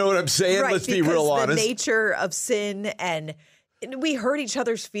 Right. You know what I'm saying? Right, Let's be real honest. The nature of sin, and we hurt each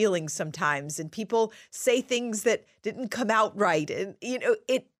other's feelings sometimes, and people say things that didn't come out right. And,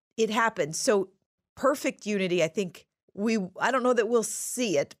 it happens. So perfect unity, I think I don't know that we'll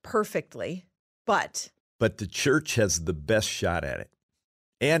see it perfectly, but the church has the best shot at it.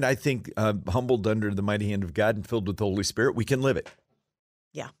 And I think humbled under the mighty hand of God and filled with the Holy Spirit, we can live it.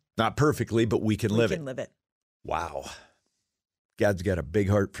 Yeah. Not perfectly, but we can live it. We can live it. Wow. God's got a big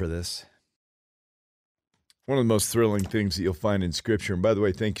heart for this. One of the most thrilling things that you'll find in Scripture, and by the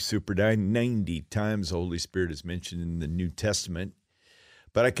way, thank you, Super Die, 90 times the Holy Spirit is mentioned in the New Testament.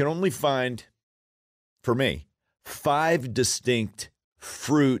 But I can only find, for me, 5 distinct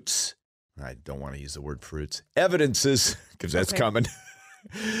fruits. I don't want to use the word fruits. Evidences, because that's coming.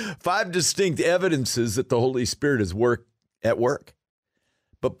 5 distinct evidences that the Holy Spirit is at work.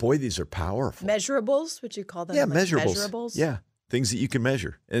 But boy, these are powerful. Measurables, would you call them? Yeah, like measurables. Yeah, things that you can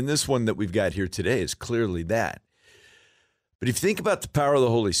measure. And this one that we've got here today is clearly that. But if you think about the power of the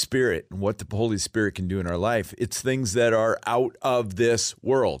Holy Spirit and what the Holy Spirit can do in our life, it's things that are out of this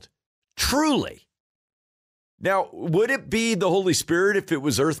world. Truly. Now, would it be the Holy Spirit if it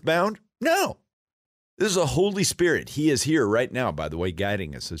was earthbound? No. This is a Holy Spirit. He is here right now, by the way,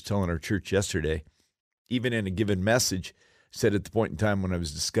 guiding us. I was telling our church yesterday, even in a given message, said at the point in time when I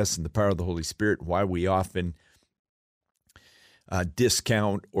was discussing the power of the Holy Spirit, why we often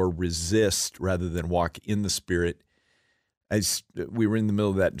discount or resist rather than walk in the Spirit. We were in the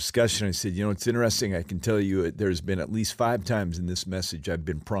middle of that discussion. I said, it's interesting. I can tell you there's been at least 5 times in this message I've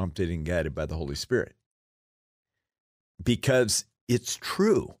been prompted and guided by the Holy Spirit. Because it's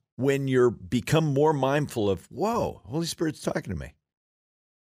true. When you're become more mindful of, whoa, Holy Spirit's talking to me.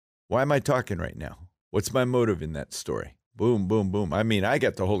 Why am I talking right now? What's my motive in that story? Boom, boom, boom. I mean, I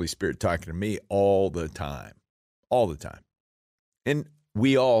got the Holy Spirit talking to me all the time. All the time. And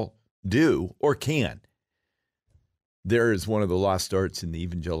we all do or can. There is one of the lost arts in the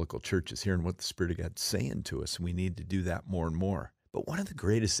evangelical churches, hearing what the Spirit of God's saying to us. And we need to do that more and more. But one of the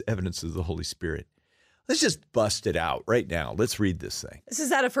greatest evidences of the Holy Spirit, let's just bust it out right now. Let's read this thing. This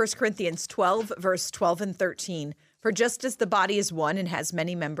is out of 1 Corinthians 12, verse 12 and 13. For just as the body is one and has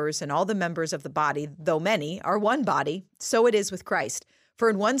many members, and all the members of the body, though many, are one body, so it is with Christ. For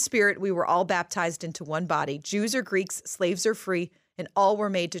in one Spirit we were all baptized into one body, Jews or Greeks, slaves or free, and all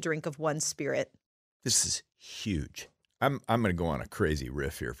were made to drink of one Spirit. This is huge. I'm going to go on a crazy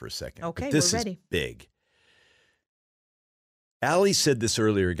riff here for a second. Okay, but this we're ready. Is big. Allie said this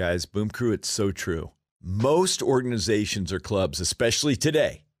earlier, guys. Boom Crew, it's so true. Most organizations or clubs, especially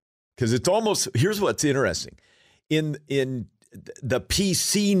today, because it's almost, here's what's interesting. In the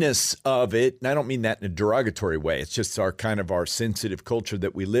PC-ness of it, and I don't mean that in a derogatory way, it's just our kind of our sensitive culture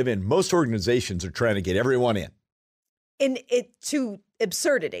that we live in. Most organizations are trying to get everyone in. In it to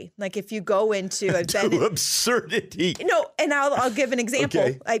absurdity. Like if you go into absurdity. And I'll give an example.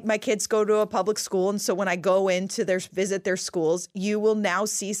 Okay. My kids go to a public school, and so when I go into visit their schools, you will now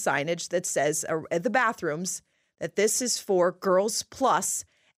see signage that says at the bathrooms that this is for girls plus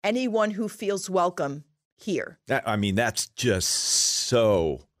anyone who feels welcome here. That's just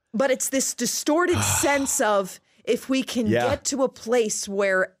so. But it's this distorted sense of if we can get to a place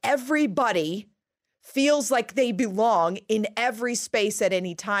where everybody feels like they belong in every space at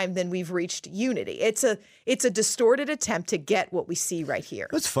any time, then we've reached unity. It's a distorted attempt to get what we see right here.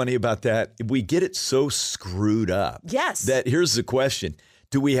 What's funny about that? We get it so screwed up. Yes. That here's the question.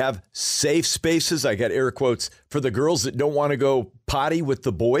 Do we have safe spaces? I got air quotes for the girls that don't want to go potty with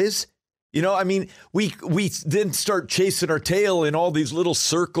the boys. We then start chasing our tail in all these little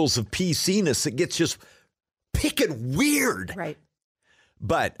circles of PC-ness that gets just picking weird. Right.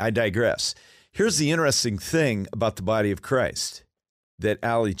 But I digress. Here's the interesting thing about the body of Christ that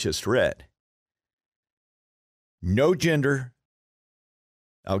Allie just read. No gender.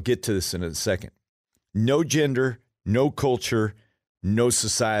 I'll get to this in a second. No gender, no culture, no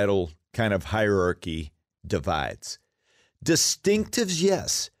societal kind of hierarchy divides. Distinctives,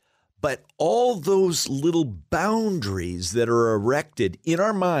 yes, but all those little boundaries that are erected in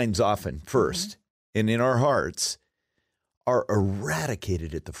our minds often first and in our hearts are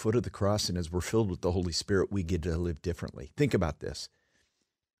eradicated at the foot of the cross, and as we're filled with the Holy Spirit, we get to live differently. Think about this.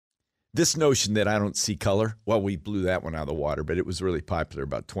 This notion that I don't see color, well, we blew that one out of the water, but it was really popular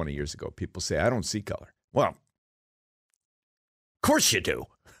about 20 years ago. People say, I don't see color. Well, of course you do.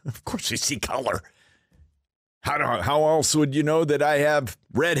 Of course you see color. How else would you know that I have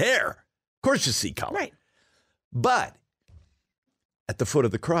red hair? Of course you see color. Right. But at the foot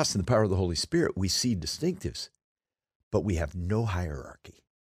of the cross and the power of the Holy Spirit, we see distinctives. But we have no hierarchy.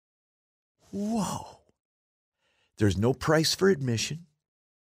 Whoa. There's no price for admission.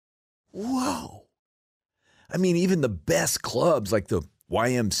 Whoa. Even the best clubs like the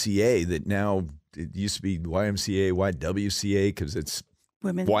YMCA that now, it used to be YMCA, YWCA, because it's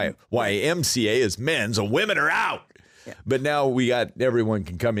women. YMCA is men's, so women are out. Yeah. But now everyone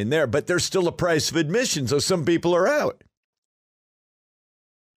can come in there, but there's still a price of admission, so some people are out.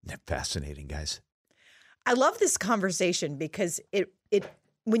 Isn't that fascinating, guys? I love this conversation because it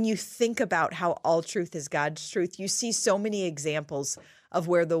when you think about how all truth is God's truth, you see so many examples of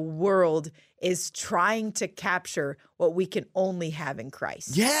where the world is trying to capture what we can only have in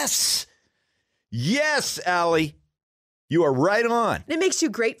Christ. Yes. Yes, Allie. You are right on. And it makes you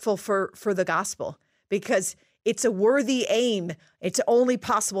grateful for the gospel because it's a worthy aim. It's only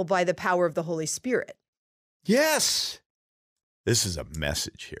possible by the power of the Holy Spirit. Yes. This is a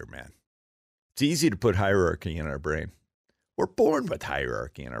message here, man. It's easy to put hierarchy in our brain. We're born with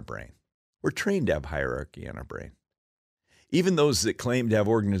hierarchy in our brain. We're trained to have hierarchy in our brain. Even those that claim to have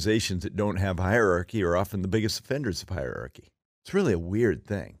organizations that don't have hierarchy are often the biggest offenders of hierarchy. It's really a weird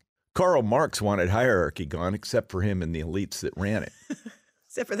thing. Karl Marx wanted hierarchy gone, except for him and the elites that ran it.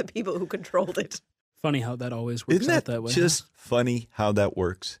 Except for the people who controlled it. Funny how that always works Isn't out that way. Just funny how that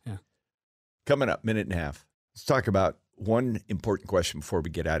works? Yeah. Coming up, minute and a half. Let's talk about one important question before we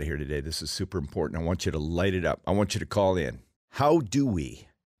get out of here today. This is super important. I want you to light it up. I want you to call in. How do we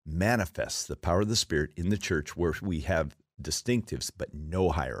manifest the power of the Spirit in the church where we have distinctives but no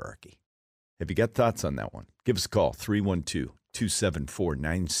hierarchy? Have you got thoughts on that one? Give us a call,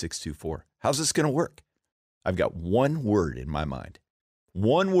 312-274-9624. How's this going to work? I've got one word in my mind.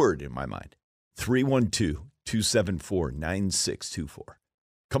 One word in my mind. 312-274-9624.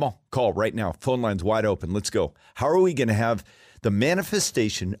 Come on, call right now. Phone line's wide open. Let's go. How are we going to have the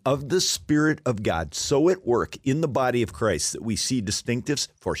manifestation of the Spirit of God so at work in the body of Christ that we see distinctives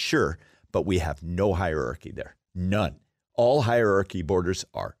for sure, but we have no hierarchy there? None. All hierarchy borders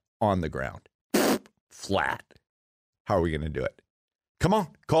are on the ground. Flat. How are we going to do it? Come on,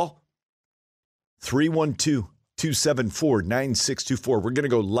 call. 312-274-9624. We're going to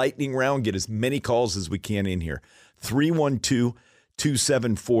go lightning round, get as many calls as we can in here.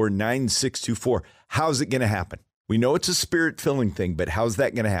 312-274-9624. How's it going to happen? We know it's a spirit-filling thing, but how's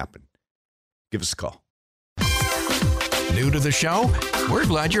that going to happen? Give us a call. New to the show? We're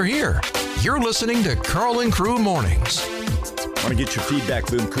glad you're here. You're listening to Karl and Crew Mornings. Want to get your feedback,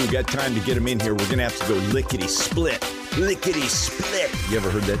 Boom Crew? Got time to get them in here. We're going to have to go lickety-split. Lickety-split. You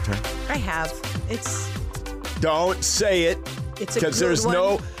ever heard that term? I have. Don't say it. It's a because good there's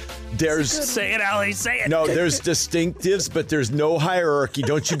one. Say it, Allie, say it. No, there's distinctives, but there's no hierarchy.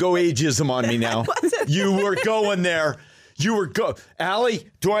 Don't you go ageism on me now. You were going there. Allie,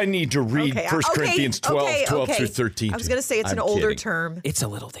 do I need to read 1 Corinthians 12 through 13? I was going to say it's I'm an older kidding. term. It's a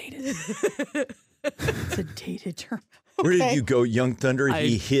little dated. It's a dated term. Where did you go, Young Thunder?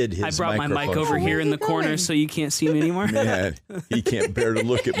 He hid his I brought my mic microphone. over here in the corner so you can't see me anymore. Man, he can't bear to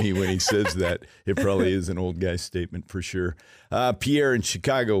look at me when he says that. It probably is an old guy statement for sure. Pierre in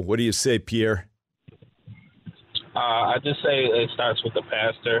Chicago, what do you say, Pierre? I just say it starts with the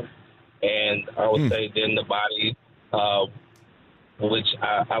pastor, and I would say then the body, which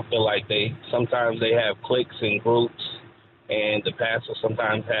I feel like sometimes they have cliques and groups, and the pastor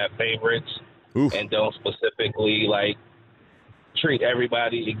sometimes have favorites. Oof. And don't specifically treat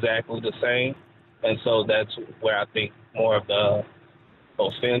everybody exactly the same. And so that's where I think more of the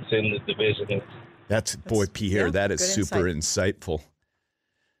offense and the division is. Boy, Pierre, yeah, that is good super insightful.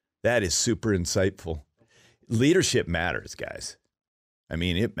 That is super insightful. Leadership matters, guys. I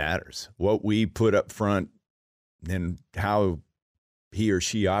mean, it matters. What we put up front and how he or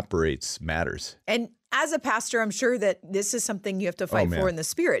she operates matters. And as a pastor, I'm sure that this is something you have to fight man. for in the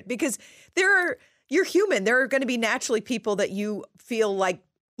spirit because you're human. There are going to be naturally people that you feel like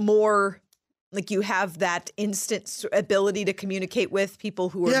more like you have that instant ability to communicate with, people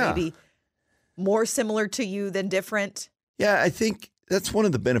who are maybe more similar to you than different. Yeah, I think that's one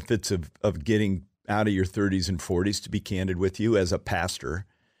of the benefits of getting out of your 30s and 40s, to be candid with you as a pastor,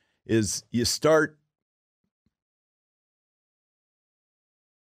 is you start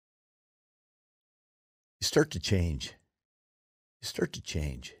to change. You start to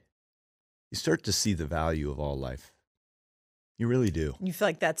change. You start to see the value of all life. You really do. You feel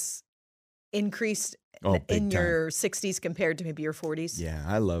like that's increased big in time. your 60s compared to maybe your 40s? Yeah,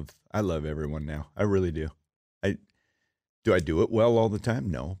 I love everyone now. I really do. Do I do it well all the time?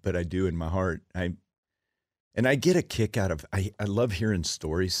 No, but I do in my heart. And I get a kick out of I love hearing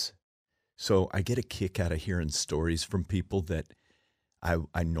stories. So I get a kick out of hearing stories from people that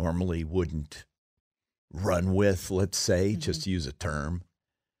I normally wouldn't run with, let's say, just to use a term.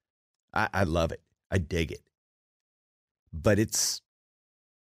 I love it. I dig it. But it's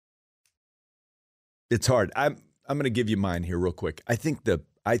hard. I'm going to give you mine here real quick. I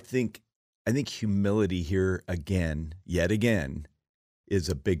think humility here yet again, is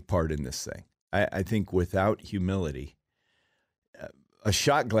a big part in this thing. I think without humility, a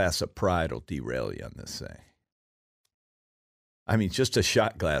shot glass of pride will derail you on this thing. I mean, just a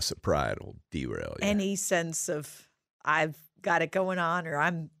shot glass of pride will derail you. Any sense of I've got it going on, or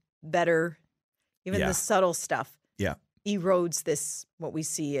I'm better. Even the subtle stuff erodes this, what we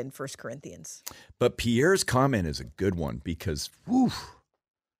see in 1 Corinthians. But Pierre's comment is a good one because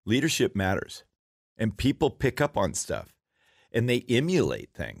leadership matters. And people pick up on stuff. And they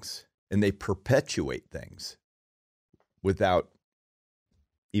emulate things. And they perpetuate things without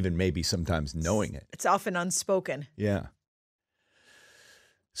even maybe sometimes knowing it. It's often unspoken. Yeah.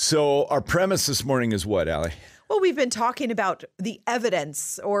 So our premise this morning is what, Allie? Well, we've been talking about the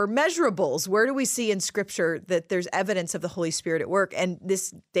evidence or measurables. Where do we see in Scripture that there's evidence of the Holy Spirit at work? And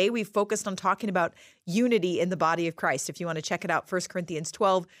this day we've focused on talking about unity in the body of Christ. If you want to check it out, 1 Corinthians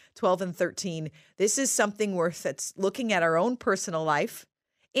 12 and 13. This is something worth it's looking at our own personal life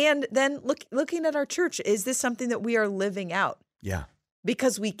and then looking at our church. Is this something that we are living out? Yeah.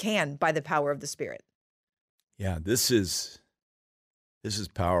 Because we can by the power of the Spirit. Yeah, this is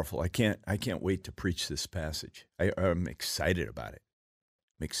powerful. I can't wait to preach this passage. I'm excited about it.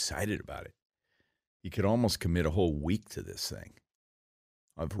 You could almost commit a whole week to this thing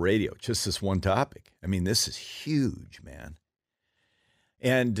of radio, just this one topic. I mean, this is huge, man.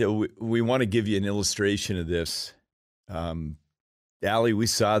 And we want to give you an illustration of this. Allie, we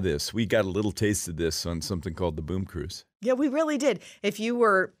saw this. We got a little taste of this on something called the Boom Cruise. Yeah, we really did. If you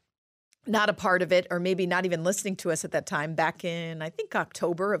were not a part of it, or maybe not even listening to us at that time, back in, I think,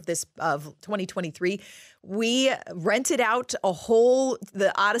 October of 2023, we rented out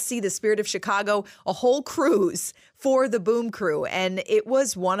the Odyssey, the Spirit of Chicago, a whole cruise for the Boom Crew. And it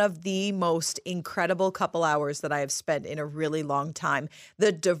was one of the most incredible couple hours that I have spent in a really long time.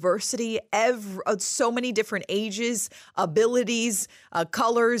 The diversity, so many different ages, abilities,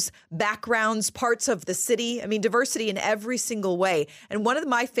 colors, backgrounds, parts of the city. I mean, diversity in every single way. And one of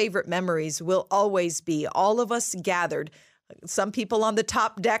my favorite memories will always be all of us gathered. Some people on the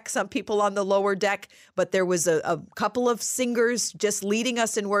top deck, some people on the lower deck, but there was a couple of singers just leading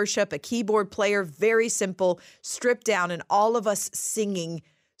us in worship, a keyboard player, very simple, stripped down, and all of us singing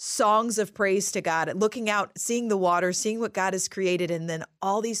songs of praise to God, looking out, seeing the water, seeing what God has created, and then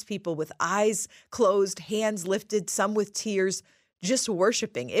all these people with eyes closed, hands lifted, some with tears, just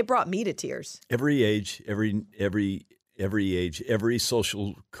worshiping. It brought me to tears. Every age, every age, every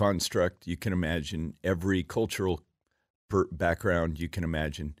social construct you can imagine, every cultural background you can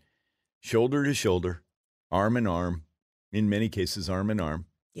imagine, shoulder to shoulder, arm in arm, in many cases arm in arm.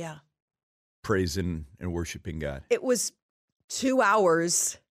 Yeah. Praising and worshiping God. It was 2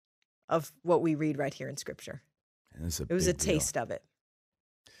 hours of what we read right here in Scripture. It was a taste of it.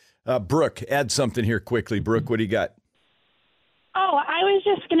 Brooke, add something here quickly. Brooke, what do you got? Oh, I was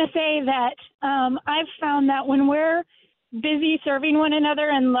just going to say that I've found that when we're busy serving one another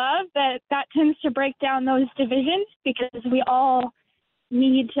in love, that tends to break down those divisions, because we all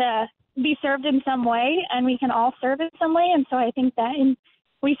need to be served in some way, and we can all serve in some way. And so I think that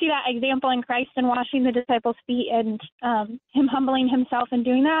we see that example in Christ in washing the disciples' feet, and him humbling himself and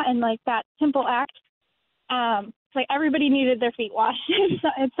doing that, and like that simple act. It's like everybody needed their feet washed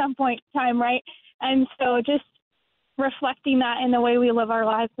at some point in time, right? And so just reflecting that in the way we live our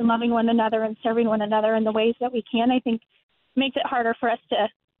lives and loving one another and serving one another in the ways that we can, I think makes it harder for us to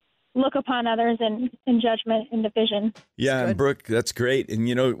look upon others in judgment and division. Yeah, and Brooke, that's great. And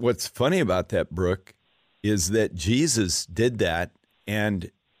you know, what's funny about that, Brooke, is that Jesus did that.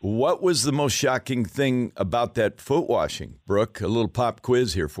 And what was the most shocking thing about that foot washing? Brooke, a little pop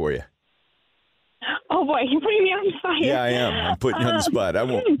quiz here for you. Oh boy, you're putting me on the spot. Yeah, I am. I'm putting you on the spot. I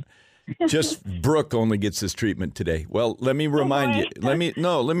won't. Just Brooke only gets this treatment today. Well, let me remind you. Let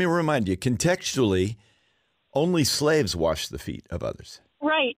me remind you. Contextually, only slaves wash the feet of others.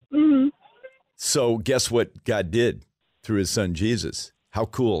 Right. Mm-hmm. So guess what God did through his son Jesus? How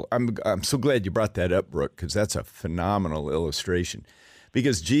cool. I'm so glad you brought that up, Brooke, because that's a phenomenal illustration.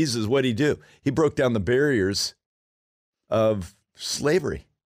 Because Jesus, what'd he do? He broke down the barriers of slavery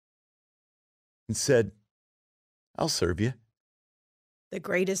and said, I'll serve you. The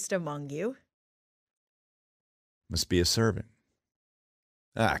greatest among you must be a servant.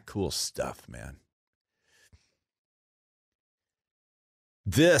 Cool stuff, man.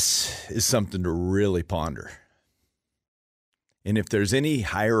 This is something to really ponder. And if there's any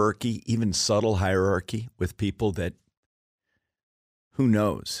hierarchy, even subtle hierarchy with people that, who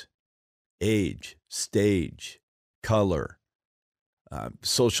knows, age, stage, color,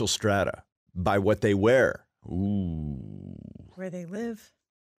 social strata, by what they wear. Ooh. Where they live.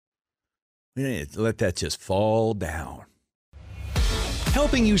 We need to let that just fall down.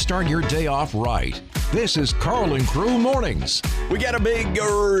 Helping you start your day off right. This is Carl and Crew Mornings. We got a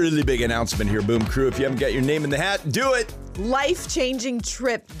really big announcement here, Boom Crew. If you haven't got your name in the hat, do it. Life-changing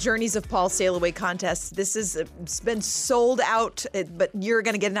trip, Journeys of Paul Sail Away contest. This has been sold out, but you're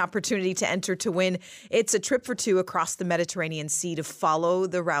going to get an opportunity to enter to win. It's a trip for two across the Mediterranean Sea to follow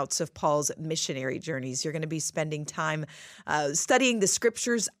the routes of Paul's missionary journeys. You're going to be spending time studying the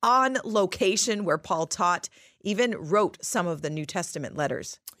scriptures on location where Paul taught, even wrote some of the New Testament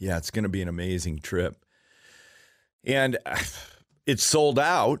letters. Yeah, it's going to be an amazing trip. And it's sold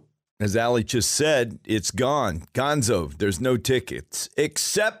out. As Allie just said, it's gone. Gonzo, there's no tickets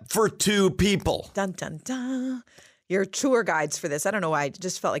except for two people. Dun, dun, dun. Your tour guides for this. I don't know why. I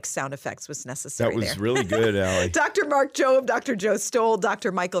just felt like sound effects was necessary. That was really good, Allie. Dr. Mark Jobe, Dr. Joe Stoll,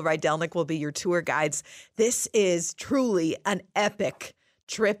 Dr. Michael Rydelnik will be your tour guides. This is truly an epic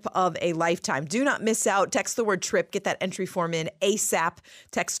trip of a lifetime. Do not miss out. Text the word trip. Get that entry form in ASAP.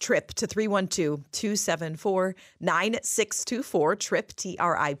 Text trip to 312-274-9624. Trip,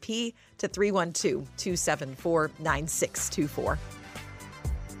 TRIP, to 312-274-9624.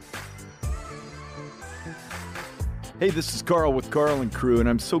 Hey, this is Carl with Carl and Crew, and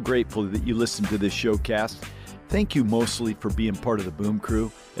I'm so grateful that you listened to this showcast. Thank you mostly for being part of the Boom Crew.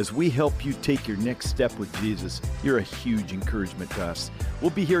 As we help you take your next step with Jesus, you're a huge encouragement to us.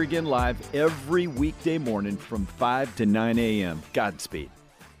 We'll be here again live every weekday morning from 5 to 9 a.m. Godspeed.